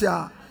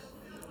potential.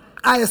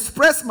 I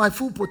express my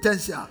full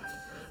potential.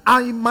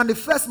 I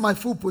manifest my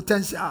full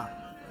potential.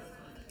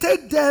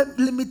 Take the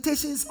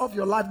limitations of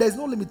your life. There is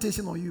no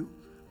limitation on you.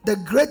 The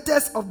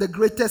greatest of the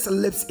greatest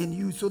lives in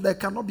you, so there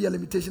cannot be a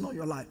limitation on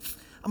your life.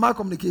 Am I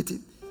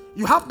communicating?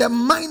 You have the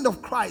mind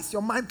of Christ.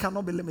 Your mind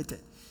cannot be limited.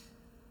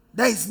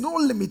 There is no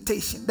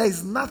limitation. There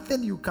is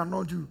nothing you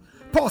cannot do.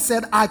 Paul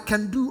said, I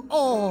can do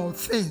all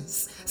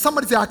things.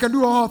 Somebody say, I can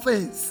do all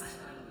things.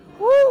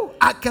 Woo,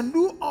 I can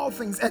do all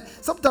things. And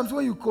sometimes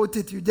when you quote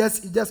it, you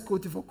just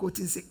quote it for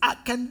quoting sake. I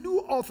can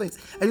do all things.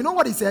 And you know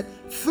what he said?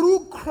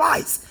 Through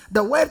Christ.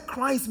 The word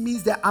Christ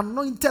means the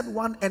anointed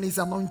one and his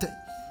anointed.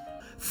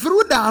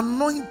 Through the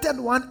anointed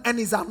one and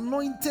his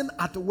anointing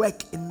at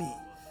work in me.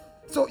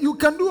 So you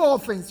can do all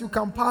things. You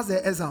can pass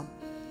the exam.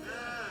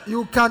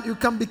 You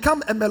can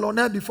become a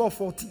millionaire before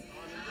 40.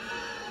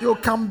 You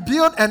can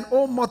build and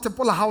own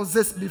multiple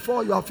houses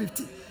before you are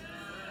 50.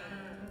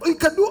 You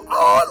can do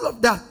all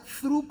of that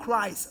through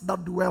Christ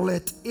that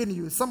dwelleth in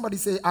you. Somebody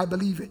say, I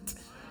believe it.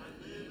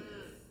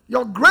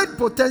 Your great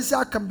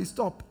potential can be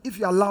stopped if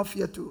you allow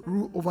fear to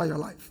rule over your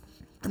life.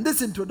 In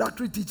this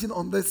introductory teaching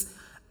on this,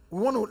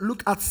 we want to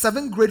look at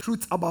 7 great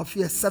truths about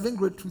fear. 7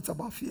 great truths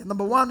about fear.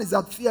 Number 1 is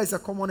that fear is a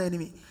common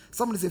enemy.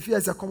 Somebody say fear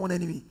is a common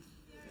enemy.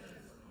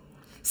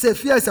 Say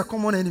fear is a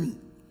common enemy.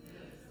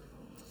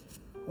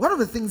 One of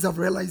the things I've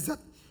realized that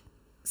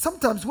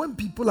sometimes when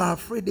people are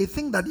afraid, they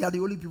think that they are the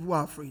only people who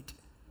are afraid.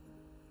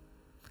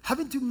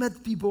 Haven't you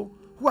met people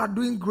who are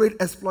doing great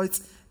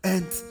exploits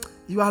and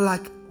you are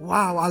like,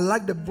 wow, I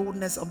like the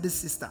boldness of this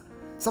sister.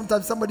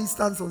 Sometimes somebody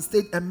stands on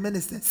stage and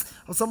ministers,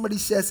 or somebody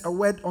shares a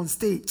word on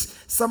stage.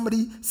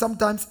 Somebody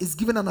sometimes is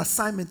given an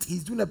assignment,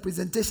 he's doing a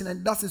presentation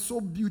and does it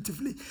so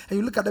beautifully. And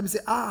you look at them and say,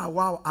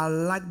 wow, I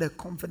like the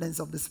confidence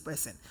of this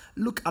person.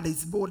 Look at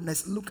his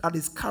boldness, look at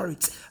his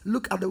courage,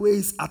 look at the way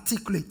he's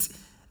articulate.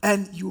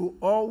 And you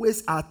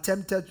always are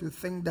tempted to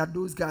think that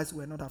those guys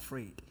were not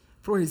afraid.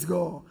 Praise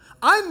God.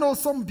 I know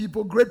some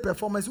people, great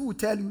performers, who will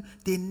tell you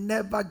they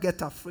never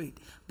get afraid.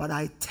 But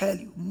I tell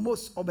you,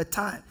 most of the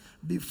time,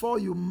 before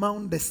you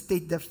mount the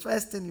stage, the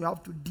first thing you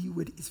have to deal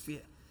with is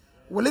fear.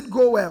 Will it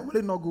go well? Will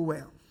it not go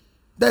well?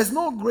 There's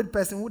no great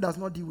person who does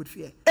not deal with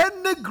fear.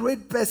 Any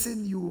great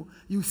person you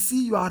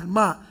see, you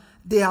admire,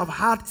 they have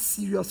had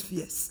serious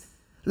fears.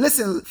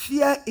 Listen,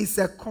 fear is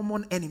a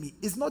common enemy.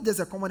 It's not just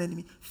a common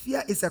enemy.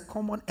 Fear is a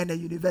common and a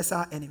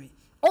universal enemy.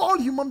 All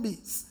human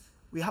beings,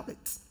 we have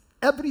it.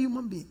 Every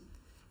human being.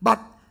 But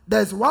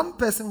there's one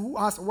person who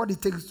asks what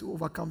it takes to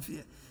overcome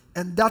fear.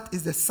 And that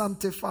is the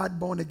sanctified,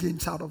 born-again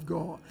child of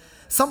God.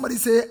 Somebody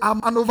say, I'm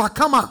an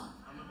overcomer.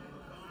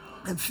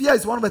 And fear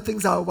is one of the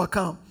things I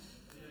overcome.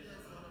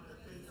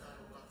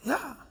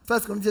 Yeah. 1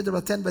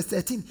 Corinthians 10 verse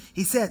 13.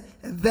 He said,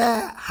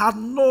 there had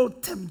no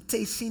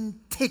temptation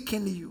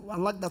taken you. I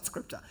like that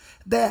scripture.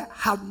 There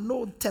had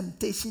no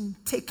temptation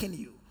taken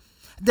you.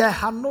 There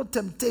had no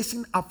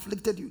temptation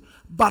afflicted you,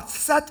 but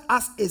such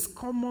as is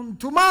common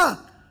to man.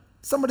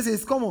 Somebody say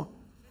it's common.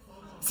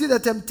 See, the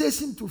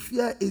temptation to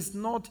fear is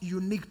not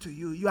unique to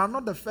you. You are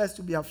not the first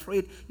to be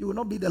afraid. You will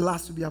not be the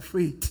last to be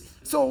afraid.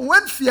 So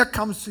when fear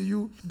comes to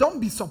you, don't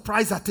be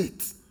surprised at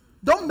it.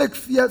 Don't make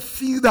fear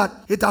feel that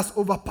it has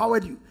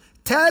overpowered you.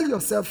 Tell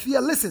yourself, fear,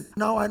 listen,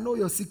 now I know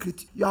your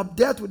secret. You have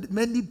dealt with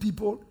many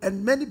people,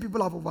 and many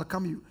people have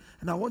overcome you.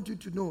 And I want you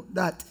to know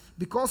that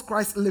because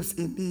Christ lives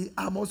in me,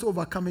 I'm also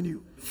overcoming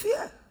you.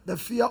 Fear. The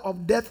fear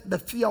of death, the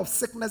fear of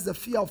sickness, the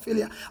fear of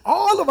failure.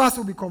 All of us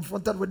will be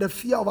confronted with the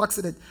fear of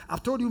accident.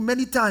 I've told you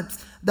many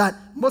times that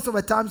most of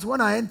the times when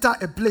I enter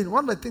a plane,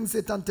 one of the things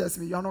Satan tells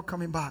me, you are not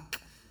coming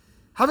back.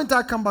 Haven't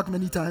I come back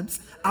many times?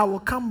 I will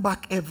come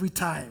back every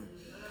time.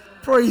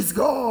 Praise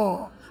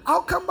God.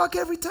 I'll come back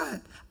every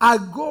time. I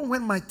go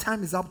when my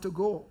time is up to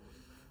go.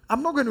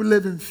 I'm not going to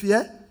live in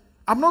fear.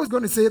 I'm not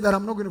going to say that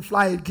I'm not going to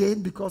fly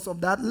again because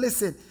of that.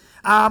 Listen,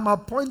 I'm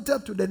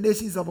appointed to the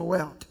nations of the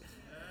world.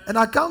 And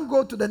I can't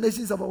go to the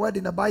nations of the world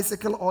in a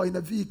bicycle or in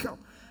a vehicle.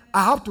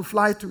 I have to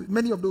fly to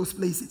many of those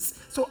places.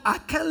 So I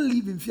can't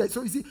live in fear.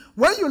 So you see,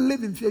 when you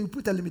live in fear, you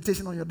put a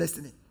limitation on your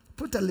destiny.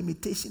 Put a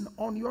limitation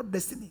on your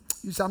destiny.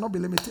 You shall not be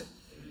limited.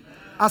 Amen.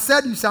 I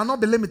said you shall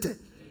not be limited.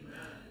 Amen.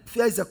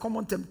 Fear is a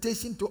common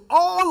temptation to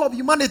all of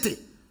humanity.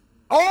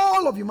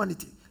 All of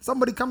humanity.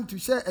 Somebody come to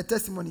share a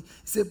testimony.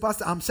 Say,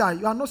 Pastor, I'm shy.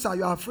 You are not shy.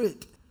 You are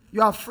afraid.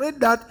 You are afraid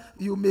that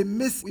you may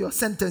miss your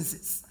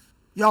sentences.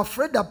 You are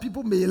afraid that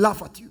people may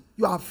laugh at you.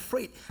 You are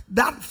afraid.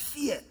 That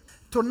fear.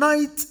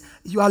 Tonight,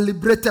 you are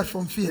liberated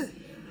from fear. Amen.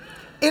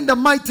 In the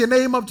mighty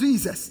name of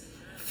Jesus.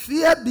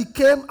 Fear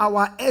became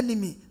our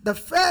enemy. The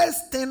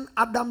first thing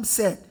Adam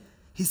said,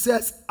 he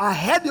says, I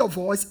heard your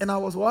voice and I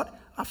was what?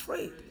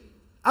 Afraid.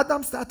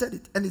 Adam started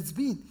it and it's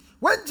been.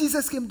 When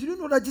Jesus came, did you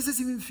know that Jesus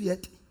even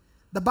feared?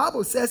 The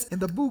Bible says in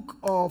the book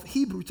of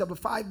Hebrews chapter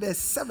 5 verse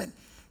 7,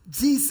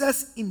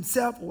 Jesus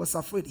himself was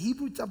afraid.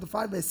 Hebrews chapter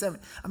 5 verse 7.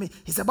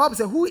 The Bible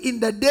says, who in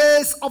the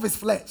days of his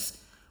flesh,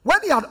 when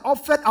he had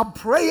offered up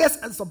prayers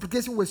and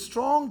supplication with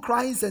strong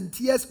cries and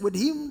tears with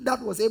him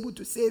that was able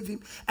to save him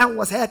and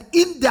was heard,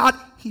 in that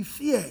he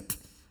feared.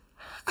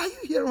 Are you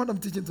hearing what I'm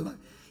teaching tonight?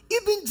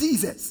 Even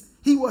Jesus,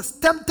 he was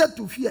tempted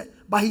to fear,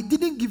 but he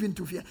didn't give in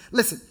to fear.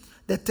 Listen,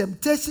 the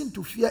temptation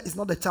to fear is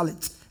not the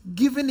challenge.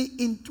 Giving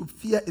in to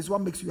fear is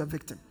what makes you a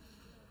victim.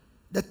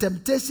 The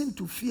temptation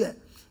to fear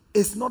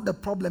is not the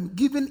problem.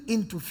 Giving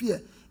in to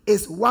fear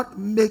is what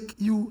makes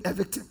you a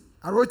victim.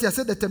 I wrote here, I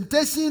said the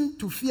temptation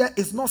to fear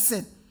is not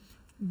sin.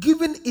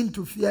 Giving in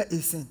to fear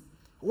is sin.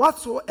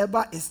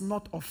 Whatsoever is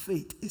not of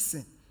faith is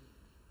sin.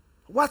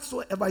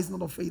 Whatsoever is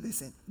not of faith is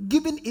sin.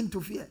 Giving in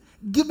to fear.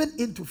 Giving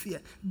in to fear.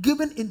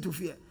 Giving in to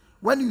fear.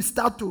 When you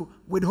start to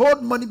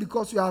withhold money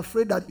because you are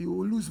afraid that you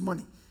will lose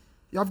money,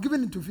 you have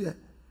given into fear.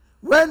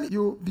 When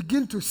you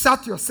begin to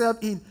shut yourself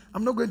in,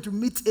 I'm not going to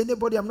meet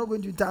anybody, I'm not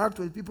going to interact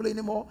with people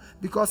anymore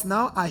because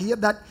now I hear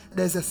that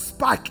there's a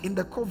spike in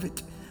the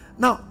COVID.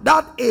 Now,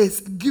 that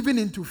is giving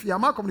into fear.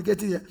 Am I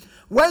communicating here?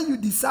 When you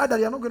decide that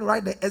you're not going to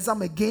write the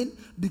exam again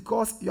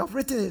because you have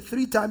written it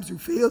 3 times, you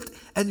failed,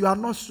 and you are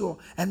not sure.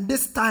 And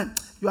this time,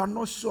 you are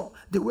not sure.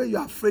 The way you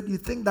are afraid, you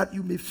think that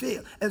you may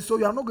fail. And so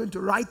you are not going to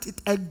write it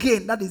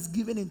again. That is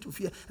giving into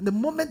fear. And the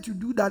moment you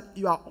do that,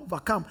 you are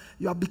overcome.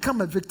 You have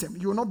become a victim.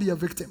 You will not be a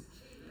victim.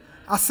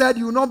 I said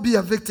you will not be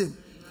a victim.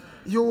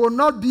 You will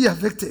not be a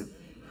victim.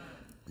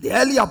 The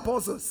early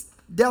apostles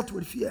dealt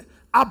with fear.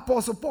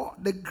 Apostle Paul,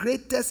 the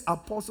greatest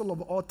apostle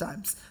of all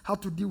times, had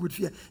to deal with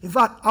fear. In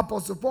fact,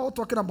 Apostle Paul,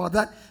 talking about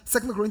that, 2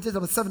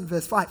 Corinthians 7,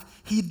 verse 5,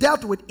 he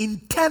dealt with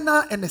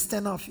internal and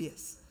external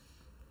fears.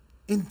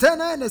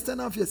 Internal and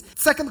external fears.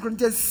 2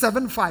 Corinthians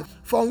 7, 5.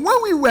 For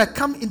when we were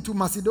come into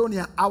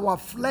Macedonia, our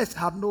flesh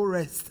had no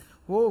rest.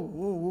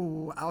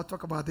 Whoa, I'll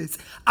talk about this.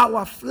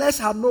 Our flesh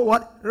had no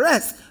what?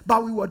 Rest.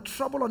 But we were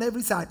troubled on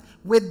every side.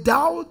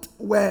 Without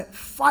were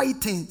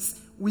fightings.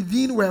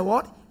 Within were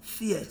what?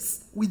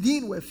 Fears.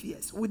 Within were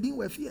fears. Within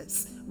were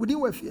fears. Within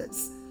were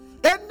fears.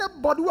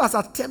 Anybody who has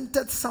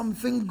attempted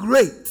something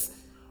great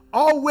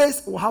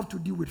always will have to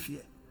deal with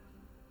fear.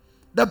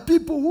 The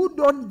people who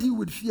don't deal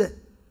with fear,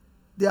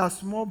 they are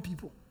small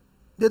people.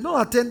 They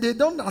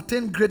don't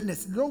attain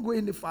greatness. They don't go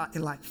any far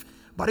in life.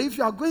 But if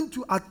you are going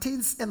to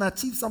attain and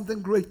achieve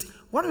something great,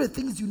 one of the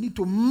things you need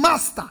to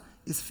master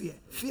is fear.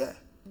 Fear.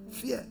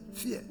 Fear.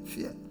 Fear.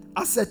 Fear.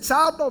 As a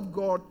child of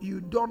God,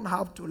 you don't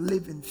have to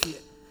live in fear.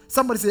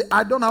 Somebody say,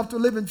 I don't have to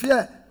live in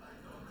fear.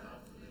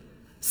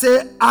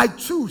 Say, I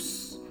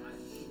choose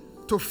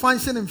to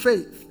function in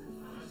faith.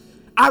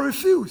 I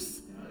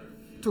refuse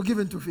to give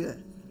in to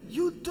fear.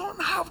 You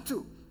don't have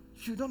to.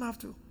 You don't have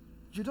to.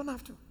 You don't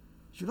have to.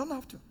 You don't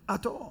have to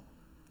at all.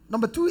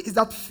 Number 2 is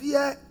that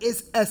fear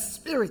is a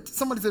spirit.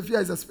 Somebody say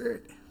fear is a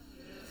spirit.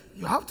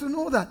 You have to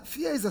know that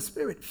fear is a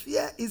spirit.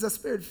 Fear is a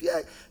spirit.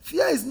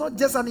 Fear is not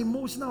just an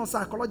emotional or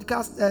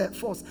psychological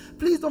force.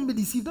 Please don't be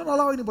deceived. Don't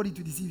allow anybody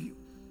to deceive you.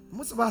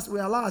 Most of us, we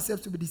allow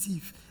ourselves to be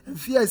deceived. And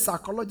fear is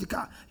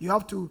psychological. You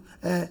have to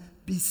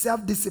be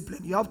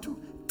self-disciplined. You have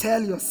to tell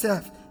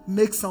yourself,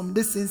 make some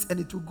distance and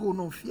it will go.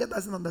 No, fear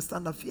doesn't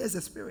understand that. Fear is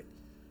a spirit.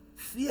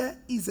 Fear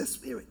is a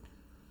spirit.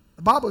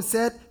 The Bible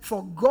said,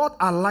 for God,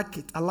 I like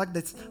it. I like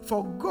that.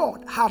 For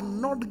God have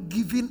not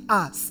given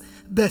us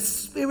the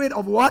spirit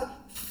of what?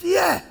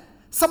 Fear.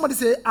 Somebody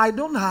say, I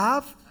don't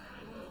have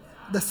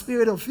the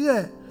spirit of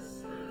fear.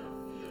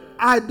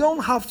 I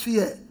don't have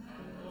fear.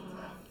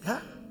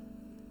 Yeah?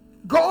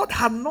 God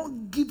had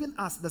not given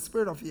us the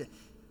spirit of fear.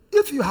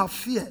 If you have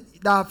fear,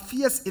 there are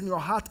fears in your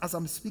heart as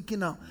I'm speaking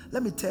now.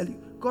 Let me tell you,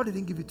 God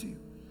didn't give it to you.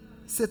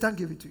 Satan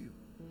gave it to you.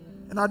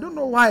 And I don't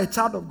know why a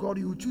child of God,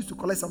 you would choose to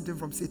collect something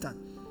from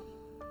Satan.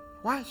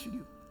 Why should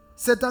you?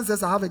 Satan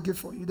says, I have a gift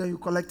for you, then you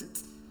collect it.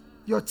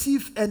 Your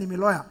chief enemy,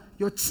 lawyer,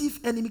 your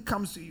chief enemy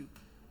comes to you,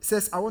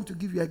 says, I want to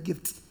give you a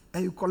gift,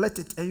 and you collect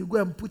it, and you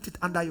go and put it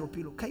under your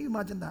pillow. Can you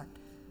imagine that?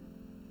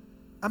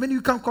 I mean,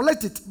 you can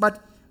collect it,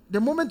 but the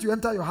moment you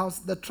enter your house,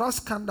 the trash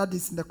can that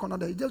is in the corner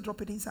there, you just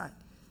drop it inside.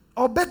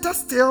 Or better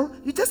still,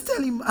 you just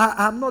tell him,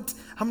 I'm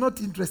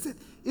not interested.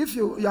 If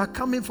you are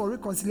coming for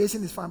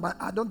reconciliation, it's fine, but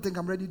I don't think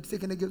I'm ready to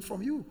take any gift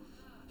from you.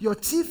 Your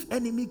chief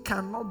enemy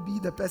cannot be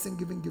the person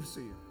giving gifts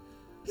to you.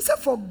 He said,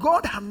 for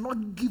God had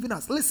not given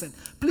us. Listen,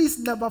 please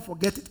never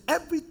forget it.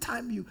 Every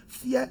time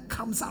fear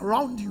comes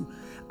around you,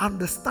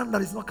 understand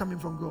that it's not coming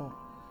from God.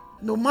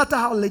 No matter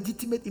how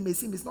legitimate it may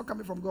seem, it's not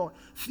coming from God.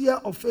 Fear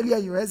of failure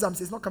in your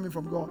exams is not coming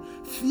from God.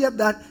 Fear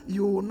that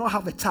you will not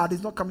have a child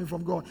is not coming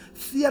from God.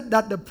 Fear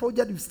that the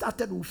project you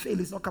started will fail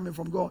is not coming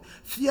from God.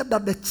 Fear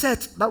that the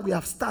church that we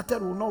have started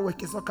will not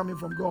work is not coming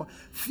from God.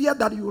 Fear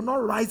that you will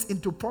not rise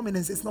into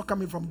prominence is not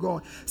coming from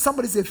God.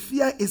 Somebody say,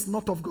 fear is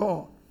not of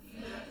God.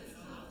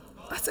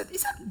 He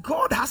said,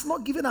 God has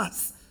not given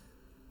us.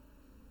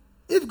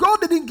 If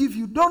God didn't give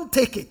you, don't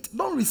take it.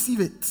 Don't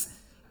receive it.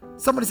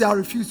 Somebody say, I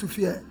refuse to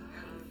fear.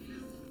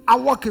 I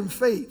walk in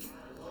faith.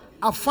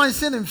 I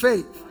function in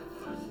faith.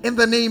 In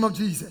the name of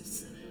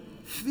Jesus.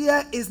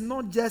 Fear is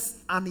not just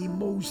an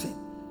emotion.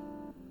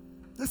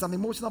 That's an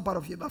emotional part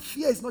of fear. But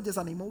fear is not just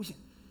an emotion.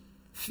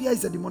 Fear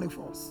is a demonic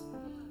force.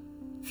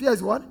 Fear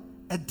is what?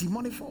 A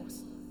demonic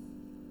force.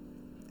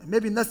 And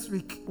maybe next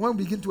week, when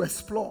we begin to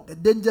explore the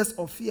dangers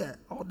of fear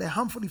or the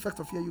harmful effects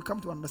of fear, you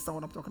come to understand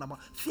what I'm talking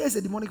about. Fear is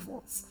a demonic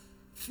force.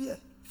 Fear.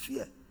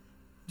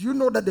 Do you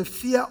know that the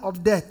fear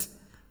of death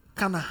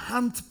can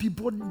hunt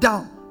people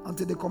down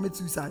until they commit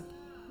suicide?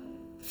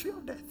 Fear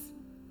of death.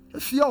 A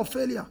fear of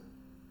failure.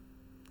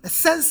 A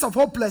sense of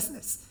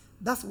hopelessness.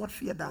 That's what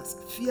fear does.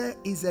 Fear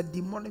is a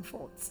demonic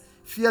force.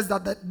 Fears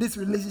that this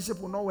relationship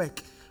will not work.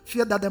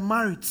 Fear that the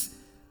marriage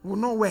will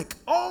not work.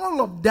 All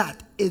of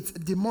that is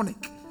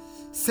demonic.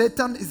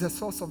 Satan is the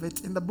source of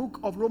it. In the book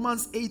of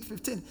Romans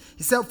 8:15,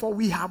 he said, for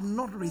we have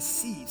not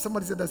received.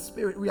 Somebody said the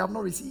spirit, we have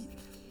not received.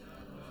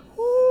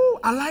 Oh,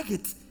 I like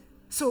it.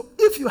 So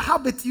if you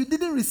have it, you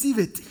didn't receive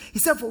it. He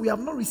said, for we have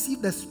not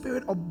received the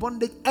spirit of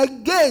bondage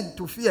again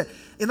to fear.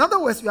 In other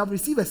words, we have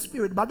received a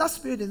spirit, but that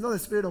spirit is not a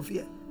spirit of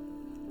fear.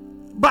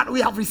 But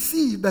we have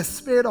received the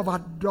spirit of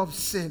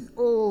adoption.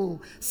 Oh,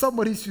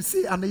 somebody should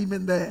say an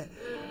amen there.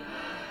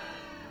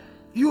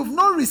 You've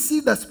not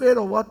received the spirit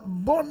of what?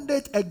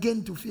 Bondage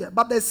again to fear.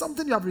 But there's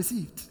something you have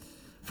received.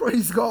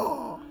 Praise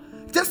God.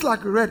 Just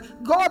like we read,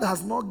 God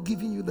has not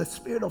given you the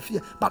spirit of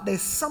fear, but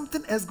there's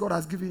something else God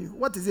has given you.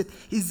 What is it?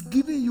 He's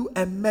giving you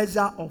a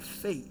measure of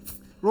faith.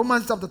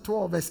 Romans chapter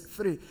 12 verse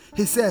 3.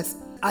 He says,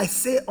 I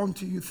say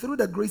unto you, through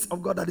the grace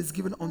of God that is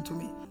given unto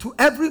me, to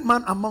every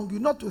man among you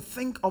not to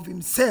think of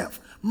himself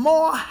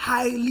more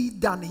highly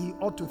than he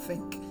ought to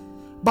think,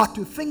 but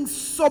to think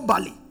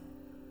soberly,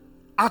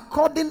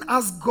 according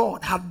as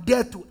God had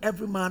dealt to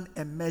every man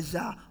a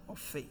measure of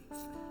faith.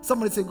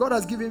 Somebody say, God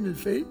has given me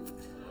faith.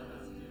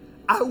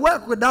 I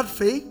work with that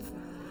faith.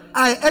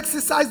 I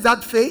exercise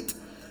that faith.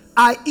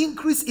 I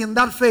increase in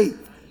that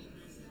faith.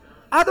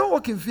 I don't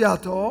walk in fear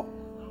at all.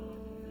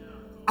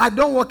 I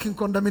don't walk in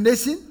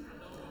condemnation.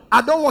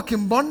 I don't walk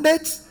in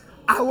bondage.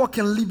 I walk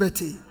in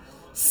liberty.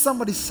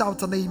 Somebody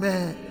shout an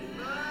amen.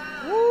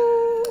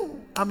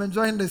 Woo. I'm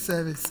enjoying the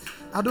service.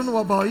 I don't know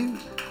about you.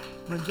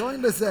 I'm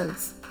enjoying the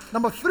service.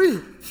 Number 3,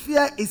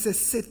 fear is a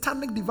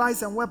satanic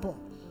device and weapon.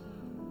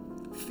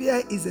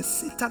 Fear is a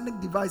satanic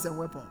device and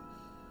weapon.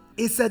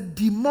 It's a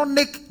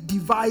demonic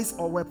device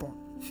or weapon.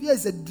 Fear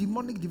is a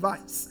demonic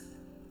device.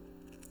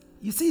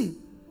 You see,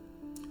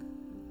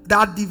 there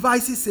are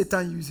devices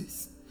Satan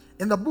uses.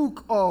 In the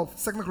book of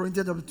 2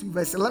 Corinthians 2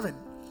 verse 11,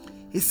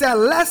 he said,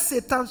 lest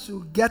Satan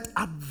should get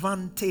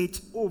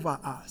advantage over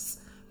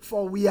us,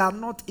 for we are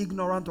not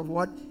ignorant of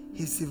what?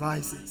 His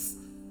devices.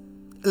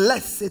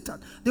 Lest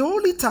Satan. The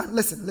only time,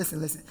 listen.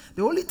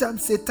 The only time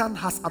Satan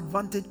has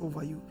advantage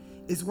over you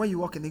is when you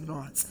walk in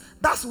ignorance.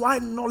 That's why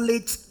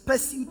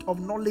pursuit of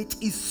knowledge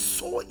is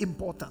so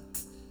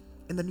important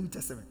in the New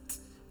Testament.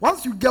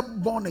 Once you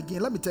get born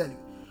again, let me tell you,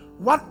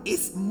 what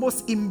is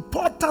most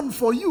important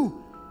for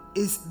you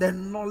is the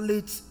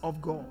knowledge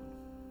of God.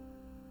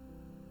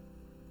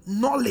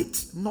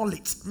 Knowledge.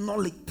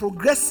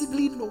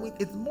 Progressively knowing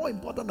is more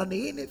important than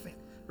anything.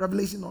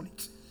 Revelation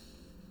knowledge.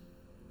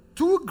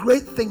 2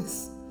 great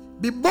things.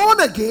 Be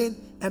born again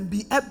and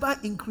be ever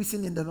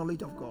increasing in the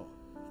knowledge of God.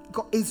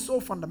 God is so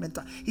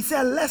fundamental. He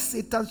said, lest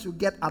Satan should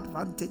get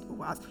advantage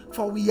over us,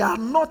 for we are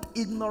not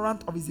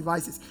ignorant of his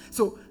devices.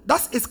 So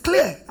it's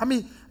clear. I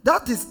mean,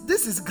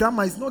 this is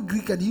grammar. It's not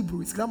Greek and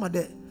Hebrew. It's grammar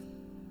there.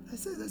 I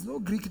said there's no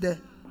Greek there.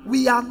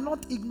 We are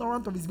not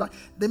ignorant of his devices.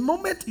 The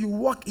moment you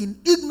walk in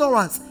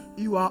ignorance,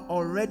 you are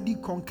already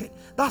conquered.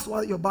 That's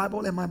why your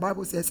Bible and my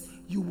Bible says,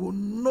 you will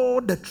know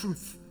the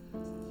truth.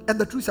 And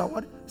the truth shall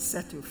what?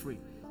 Set you free.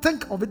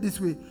 Think of it this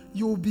way.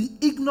 You will be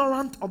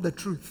ignorant of the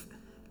truth,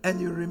 and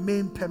you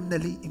remain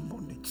permanently in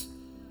bondage.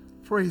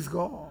 Praise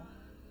God.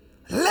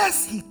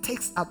 Lest he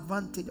takes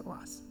advantage of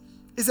us.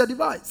 It's a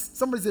device.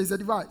 Somebody say it's a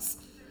device.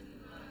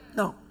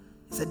 No,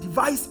 it's a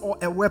device or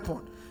a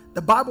weapon.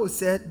 The Bible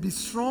said, be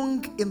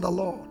strong in the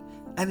Lord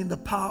and in the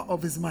power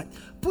of his might.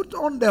 Put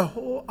on the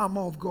whole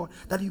armor of God,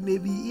 that you may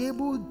be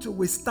able to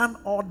withstand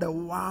all the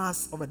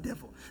wiles of a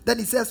devil. Then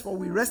he says, for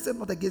we wrestle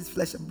not against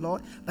flesh and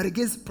blood, but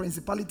against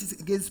principalities,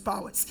 against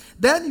powers.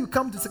 Then you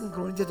come to 2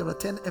 Corinthians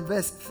 10 and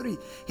verse 3.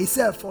 He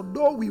said, for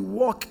though we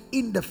walk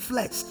in the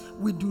flesh,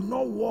 we do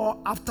not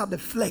war after the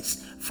flesh.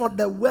 For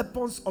the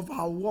weapons of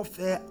our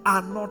warfare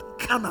are not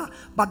carnal,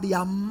 but they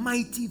are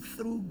mighty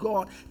through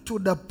God to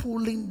the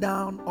pulling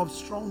down of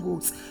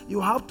strongholds.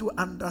 You have to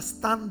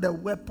understand the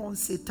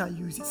weapons Satan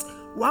uses.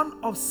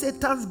 One of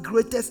Satan's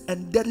greatest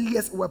and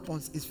deadliest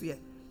weapons is fear.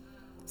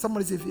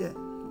 Somebody say fear.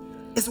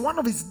 It's one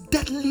of his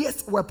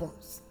deadliest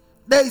weapons.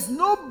 There is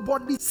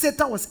nobody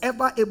Satan was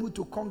ever able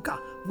to conquer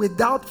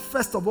without,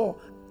 first of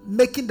all,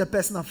 making the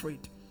person afraid.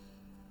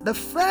 The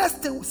first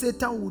thing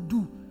Satan will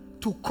do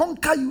to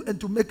conquer you and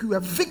to make you a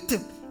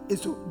victim is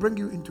to bring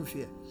you into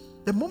fear.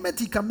 The moment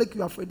he can make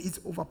you afraid, he's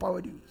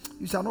overpowered you.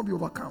 You shall not be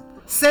overcome.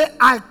 Say,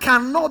 I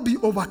cannot be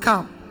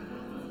overcome.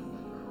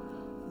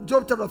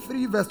 Job chapter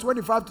 3 verse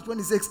 25 to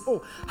 26.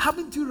 Oh,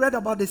 haven't you read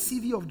about the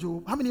CV of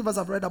Job? How many of us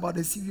have read about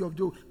the CV of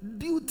Job?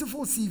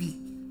 Beautiful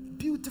CV.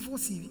 Beautiful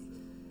CV.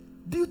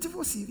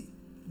 Beautiful CV.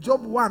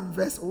 Job 1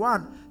 verse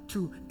 1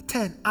 to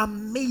 10.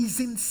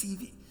 Amazing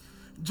CV.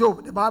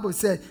 Job, the Bible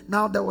said,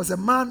 now there was a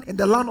man in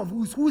the land of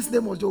whose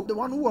name was Job, the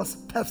one who was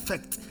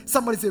perfect.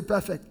 Somebody say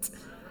perfect.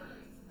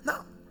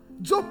 Now,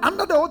 Job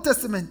under the Old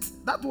Testament,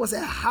 that was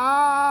a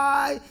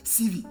high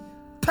CV.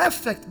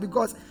 Perfect,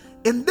 because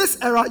in this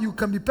era, you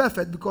can be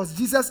perfect because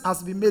Jesus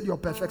has been made your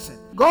perfection.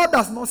 God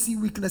does not see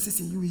weaknesses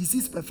in you. He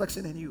sees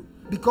perfection in you.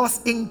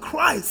 Because in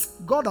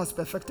Christ, God has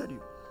perfected you.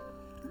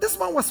 This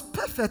one was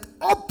perfect,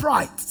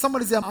 upright.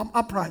 Somebody say, I'm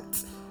upright.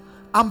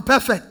 I'm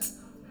perfect.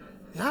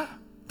 Yeah,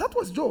 that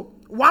was Job.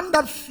 One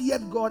that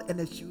feared God and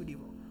eschewed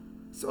evil.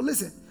 So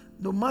listen,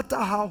 no matter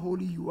how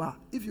holy you are,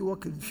 if you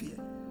walk in fear,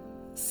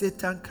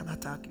 Satan can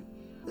attack you.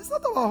 It's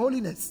not about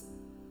holiness.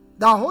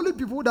 There are holy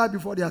people who die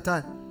before their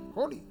time.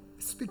 Holy.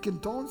 Speak in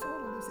tongues.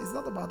 It's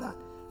not about that.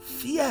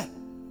 Fear.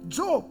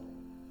 Job.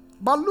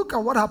 But look at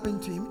what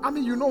happened to him. I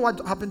mean, you know what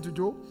happened to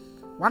Job?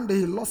 One day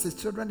he lost his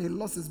children, he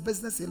lost his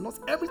business, he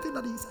lost everything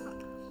that he's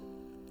had.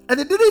 And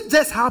it didn't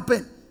just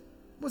happen.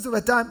 Most of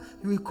the time,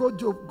 you will quote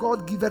Job,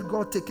 God giveth,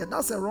 God taketh.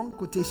 That's a wrong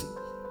quotation.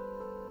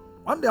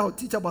 One day I'll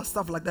teach about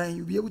stuff like that and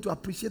you'll be able to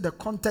appreciate the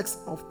context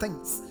of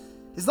things.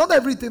 It's not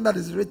everything that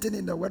is written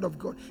in the Word of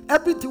God.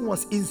 Everything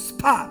was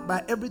inspired,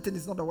 but everything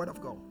is not the Word of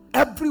God.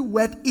 Every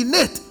word in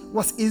it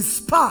was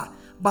inspired,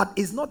 but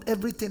it's not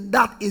everything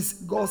that is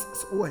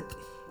God's word.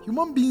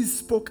 Human beings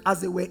spoke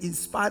as they were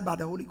inspired by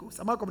the Holy Ghost.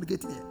 Am I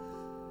communicating here?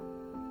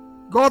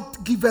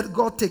 God give it,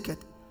 God take it.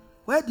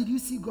 Where did you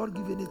see God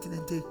give anything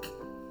and take?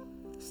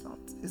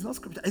 It's not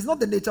scripture. It's not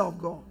the nature of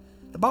God.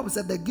 The Bible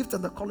said the gifts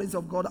and the callings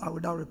of God are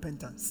without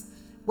repentance.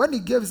 When he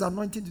gave his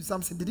anointing to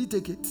Samson, did he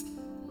take it?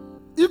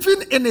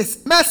 Even in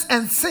his mess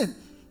and sin,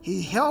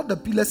 he held the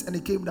pillars and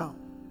he came down.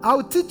 I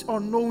will teach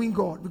on knowing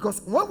God,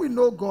 because when we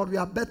know God, we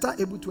are better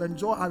able to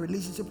enjoy our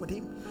relationship with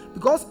him.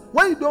 Because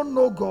when you don't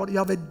know God, you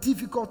have a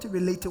difficulty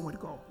relating with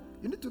God.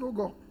 You need to know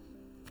God.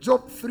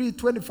 Job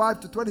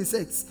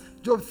 3:25-26.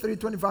 Job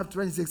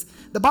 3:25-26.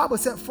 The Bible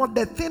said, for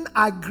the thing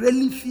I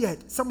greatly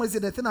feared. Somebody say,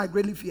 the thing I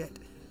greatly feared.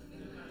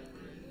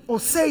 Or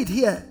say it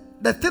here.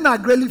 The thing I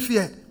greatly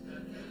feared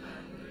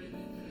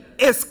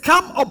is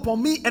come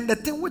upon me, and the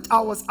thing which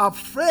I was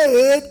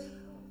afraid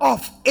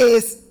of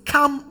is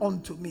come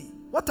unto me.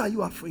 What are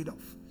you afraid of?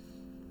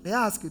 May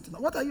I ask you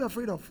tonight? What are you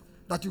afraid of?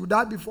 That you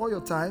die before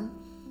your time?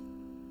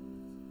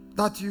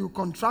 That you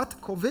contract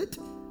COVID?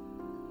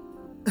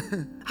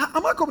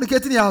 Am I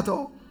communicating here at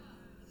all?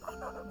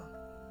 No.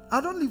 I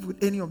don't live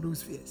with any of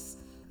those fears.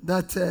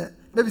 That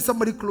maybe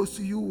somebody close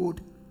to you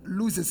would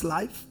lose his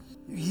life.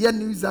 You hear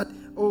news that,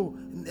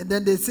 and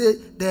then they say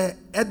the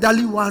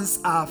elderly ones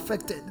are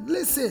affected.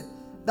 Listen,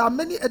 there are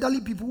many elderly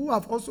people who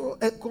have also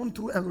gone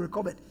through and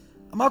recovered.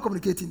 Am I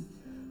communicating?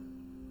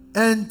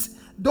 And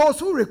those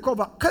who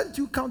recover, can't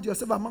you count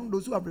yourself among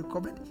those who have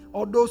recovered?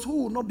 Or those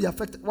who will not be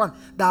affected? One,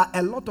 there are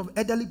a lot of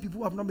elderly people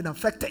who have not been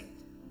affected.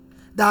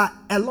 There are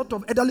a lot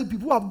of elderly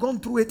people who have gone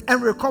through it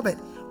and recovered.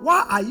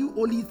 Why are you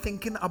only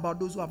thinking about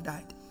those who have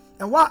died?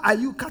 And why are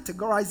you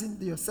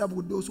categorizing yourself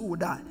with those who will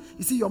die?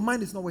 You see, your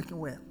mind is not working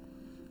well.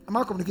 Am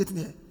I communicating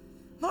here?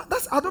 No,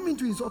 I don't mean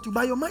to insult you,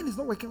 but your mind is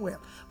not working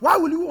well. Why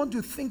will you want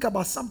to think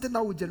about something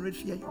that will generate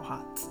fear in your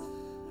heart?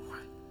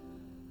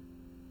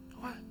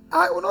 Why?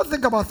 I will not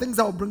think about things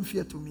that will bring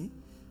fear to me.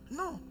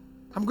 No.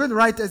 I'm going to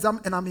write an exam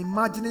and I'm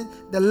imagining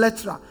the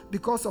lecturer,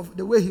 because of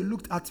the way he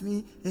looked at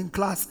me in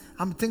class,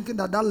 I'm thinking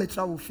that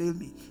lecturer will fail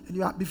me.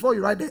 And before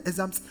you write the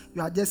exams,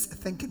 you are just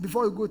thinking,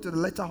 before you go to the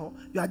lecture hall,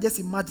 you are just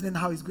imagining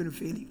how he's going to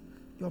fail you.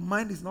 Your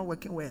mind is not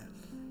working well.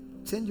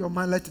 Change your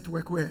mind, let it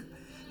work well.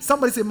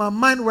 Somebody say, my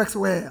mind works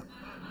well.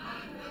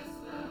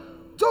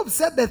 Job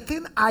said, the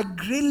thing I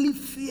greatly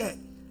fear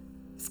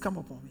is come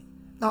upon me.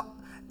 Now,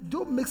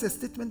 Job makes a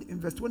statement in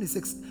verse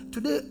 26.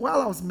 Today,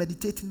 while I was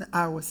meditating,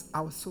 I was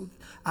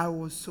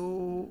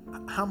so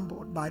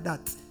humbled by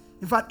that.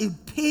 In fact, it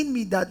pained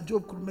me that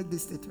Job could make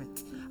this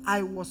statement.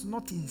 I was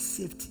not in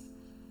safety.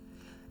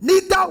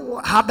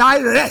 Neither had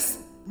I rest.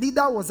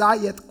 Neither was I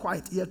yet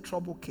quiet, yet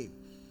trouble came.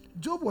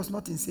 Job was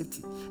not in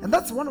safety. And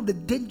that's one of the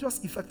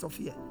dangerous effects of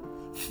fear.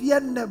 Fear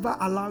never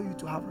allows you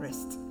to have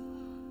rest.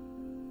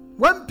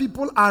 When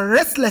people are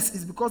restless,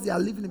 it's because they are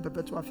living in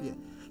perpetual fear.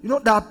 You know,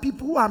 there are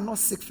people who are not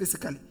sick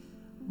physically,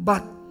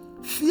 but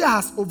fear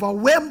has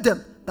overwhelmed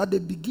them that they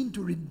begin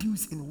to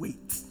reduce in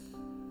weight.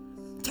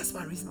 Just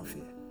by reason of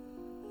fear.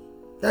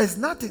 There is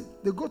nothing.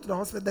 They go to the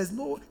hospital, there's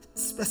no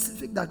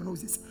specific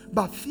diagnosis,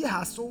 but fear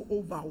has so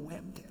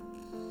overwhelmed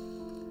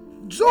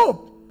them.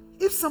 Job,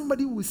 if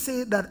somebody would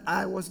say that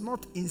I was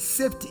not in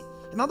safety,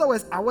 in other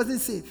words, I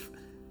wasn't safe,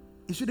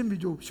 it shouldn't be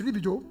Job. Should it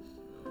be Job?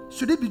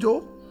 Should it be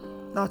Job?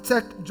 Now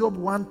check Job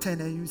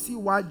 1:10 and you see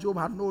why Job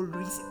had no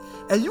reason.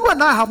 And you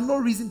and I have no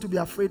reason to be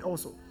afraid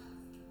also.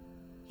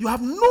 You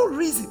have no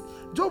reason.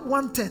 Job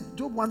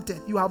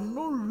 1:10, you have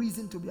no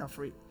reason to be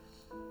afraid.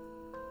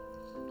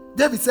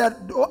 David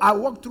said, though I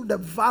walk through the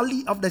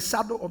valley of the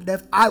shadow of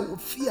death, I will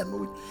fear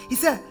no evil. He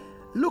said,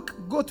 look,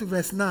 go to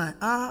verse 9.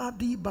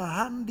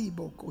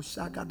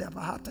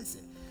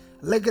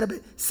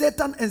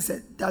 Satan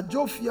answered that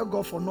Job feared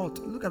God for naught.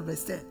 Look at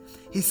verse 10.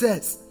 He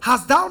says,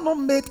 hast thou not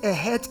made a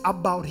hedge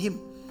about him?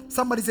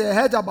 Somebody say a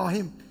hedge about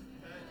him.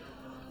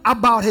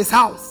 About his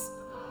house.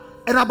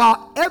 And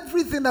about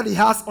everything that he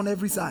has on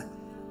every side.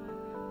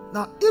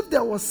 Now, if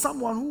there was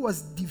someone who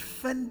was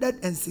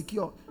defended and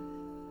secure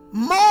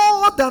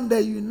more than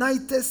the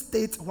United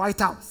States White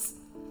House,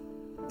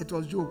 it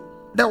was Job.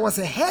 There was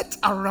a hedge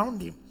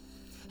around him.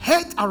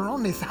 Hedge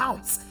around his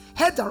house.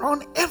 Hedge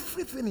around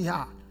everything he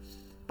had.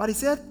 But he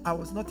said, I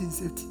was not in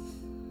safety.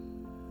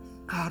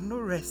 I had no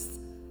rest.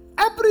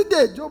 Every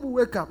day, Job will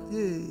wake up.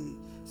 Yay.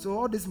 So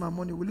all this my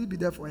money, will it be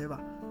there forever?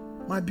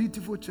 My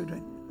beautiful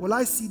children, will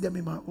I see them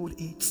in my old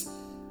age?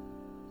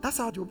 That's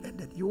how Job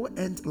ended. You will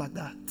end like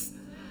that.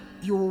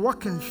 You will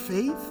walk in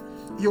faith.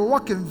 You will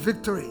walk in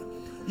victory.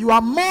 You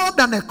are more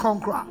than a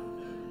conqueror.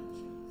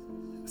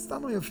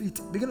 Stand on your feet.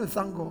 Begin to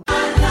thank God.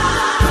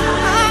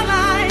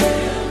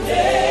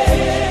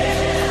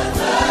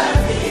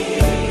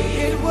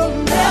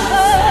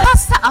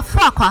 Pastor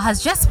Afrakwa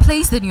has just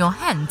placed in your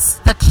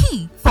hands the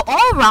key for for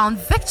all-round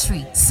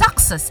victory,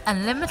 success,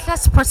 and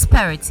limitless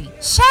prosperity.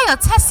 Share your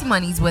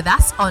testimonies with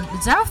us on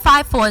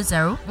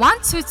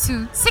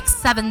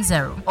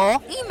 0540-122-670 or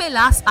email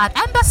us at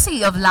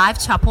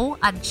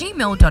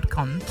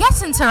embassyoflifechapel@gmail.com. Get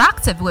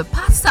interactive with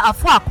Pastor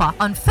Afwakwa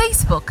on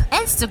Facebook,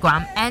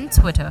 Instagram, and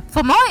Twitter.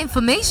 For more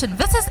information,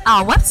 visit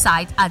our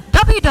website at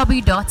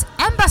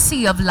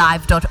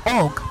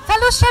www.embassyoflife.org.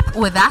 Fellowship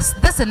with us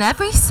this and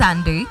every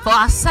Sunday for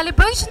our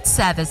celebration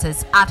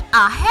services at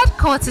our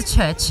headquarters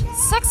church,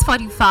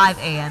 6:45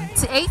 a.m.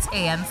 to 8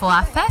 a.m. for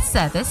our first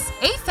service,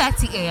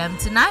 8:30 a.m.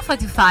 to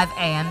 9:45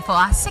 a.m. for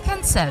our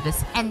second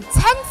service, and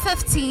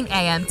 10:15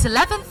 a.m. to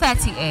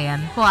 11:30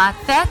 a.m. for our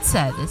third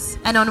service.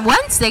 And on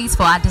Wednesdays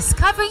for our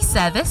discovery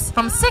service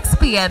from 6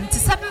 p.m. to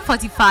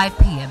 7:45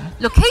 p.m.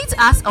 Locate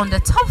us on the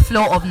top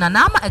floor of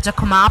Nanama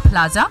Ejakuma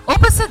Plaza,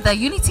 opposite the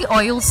Unity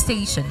Oil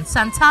Station,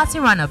 Santati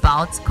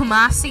Runabout,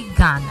 Kumasi,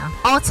 Ghana.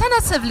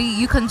 Alternatively,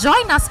 you can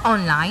join us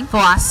online for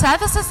our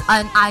services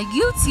on our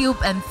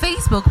YouTube and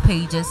Facebook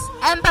pages,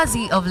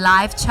 Embassy of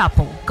Life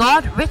Chapel.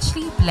 God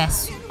richly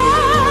bless you. Never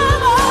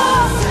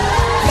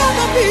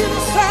be the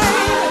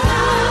same.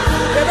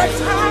 Every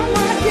time I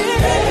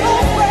get it.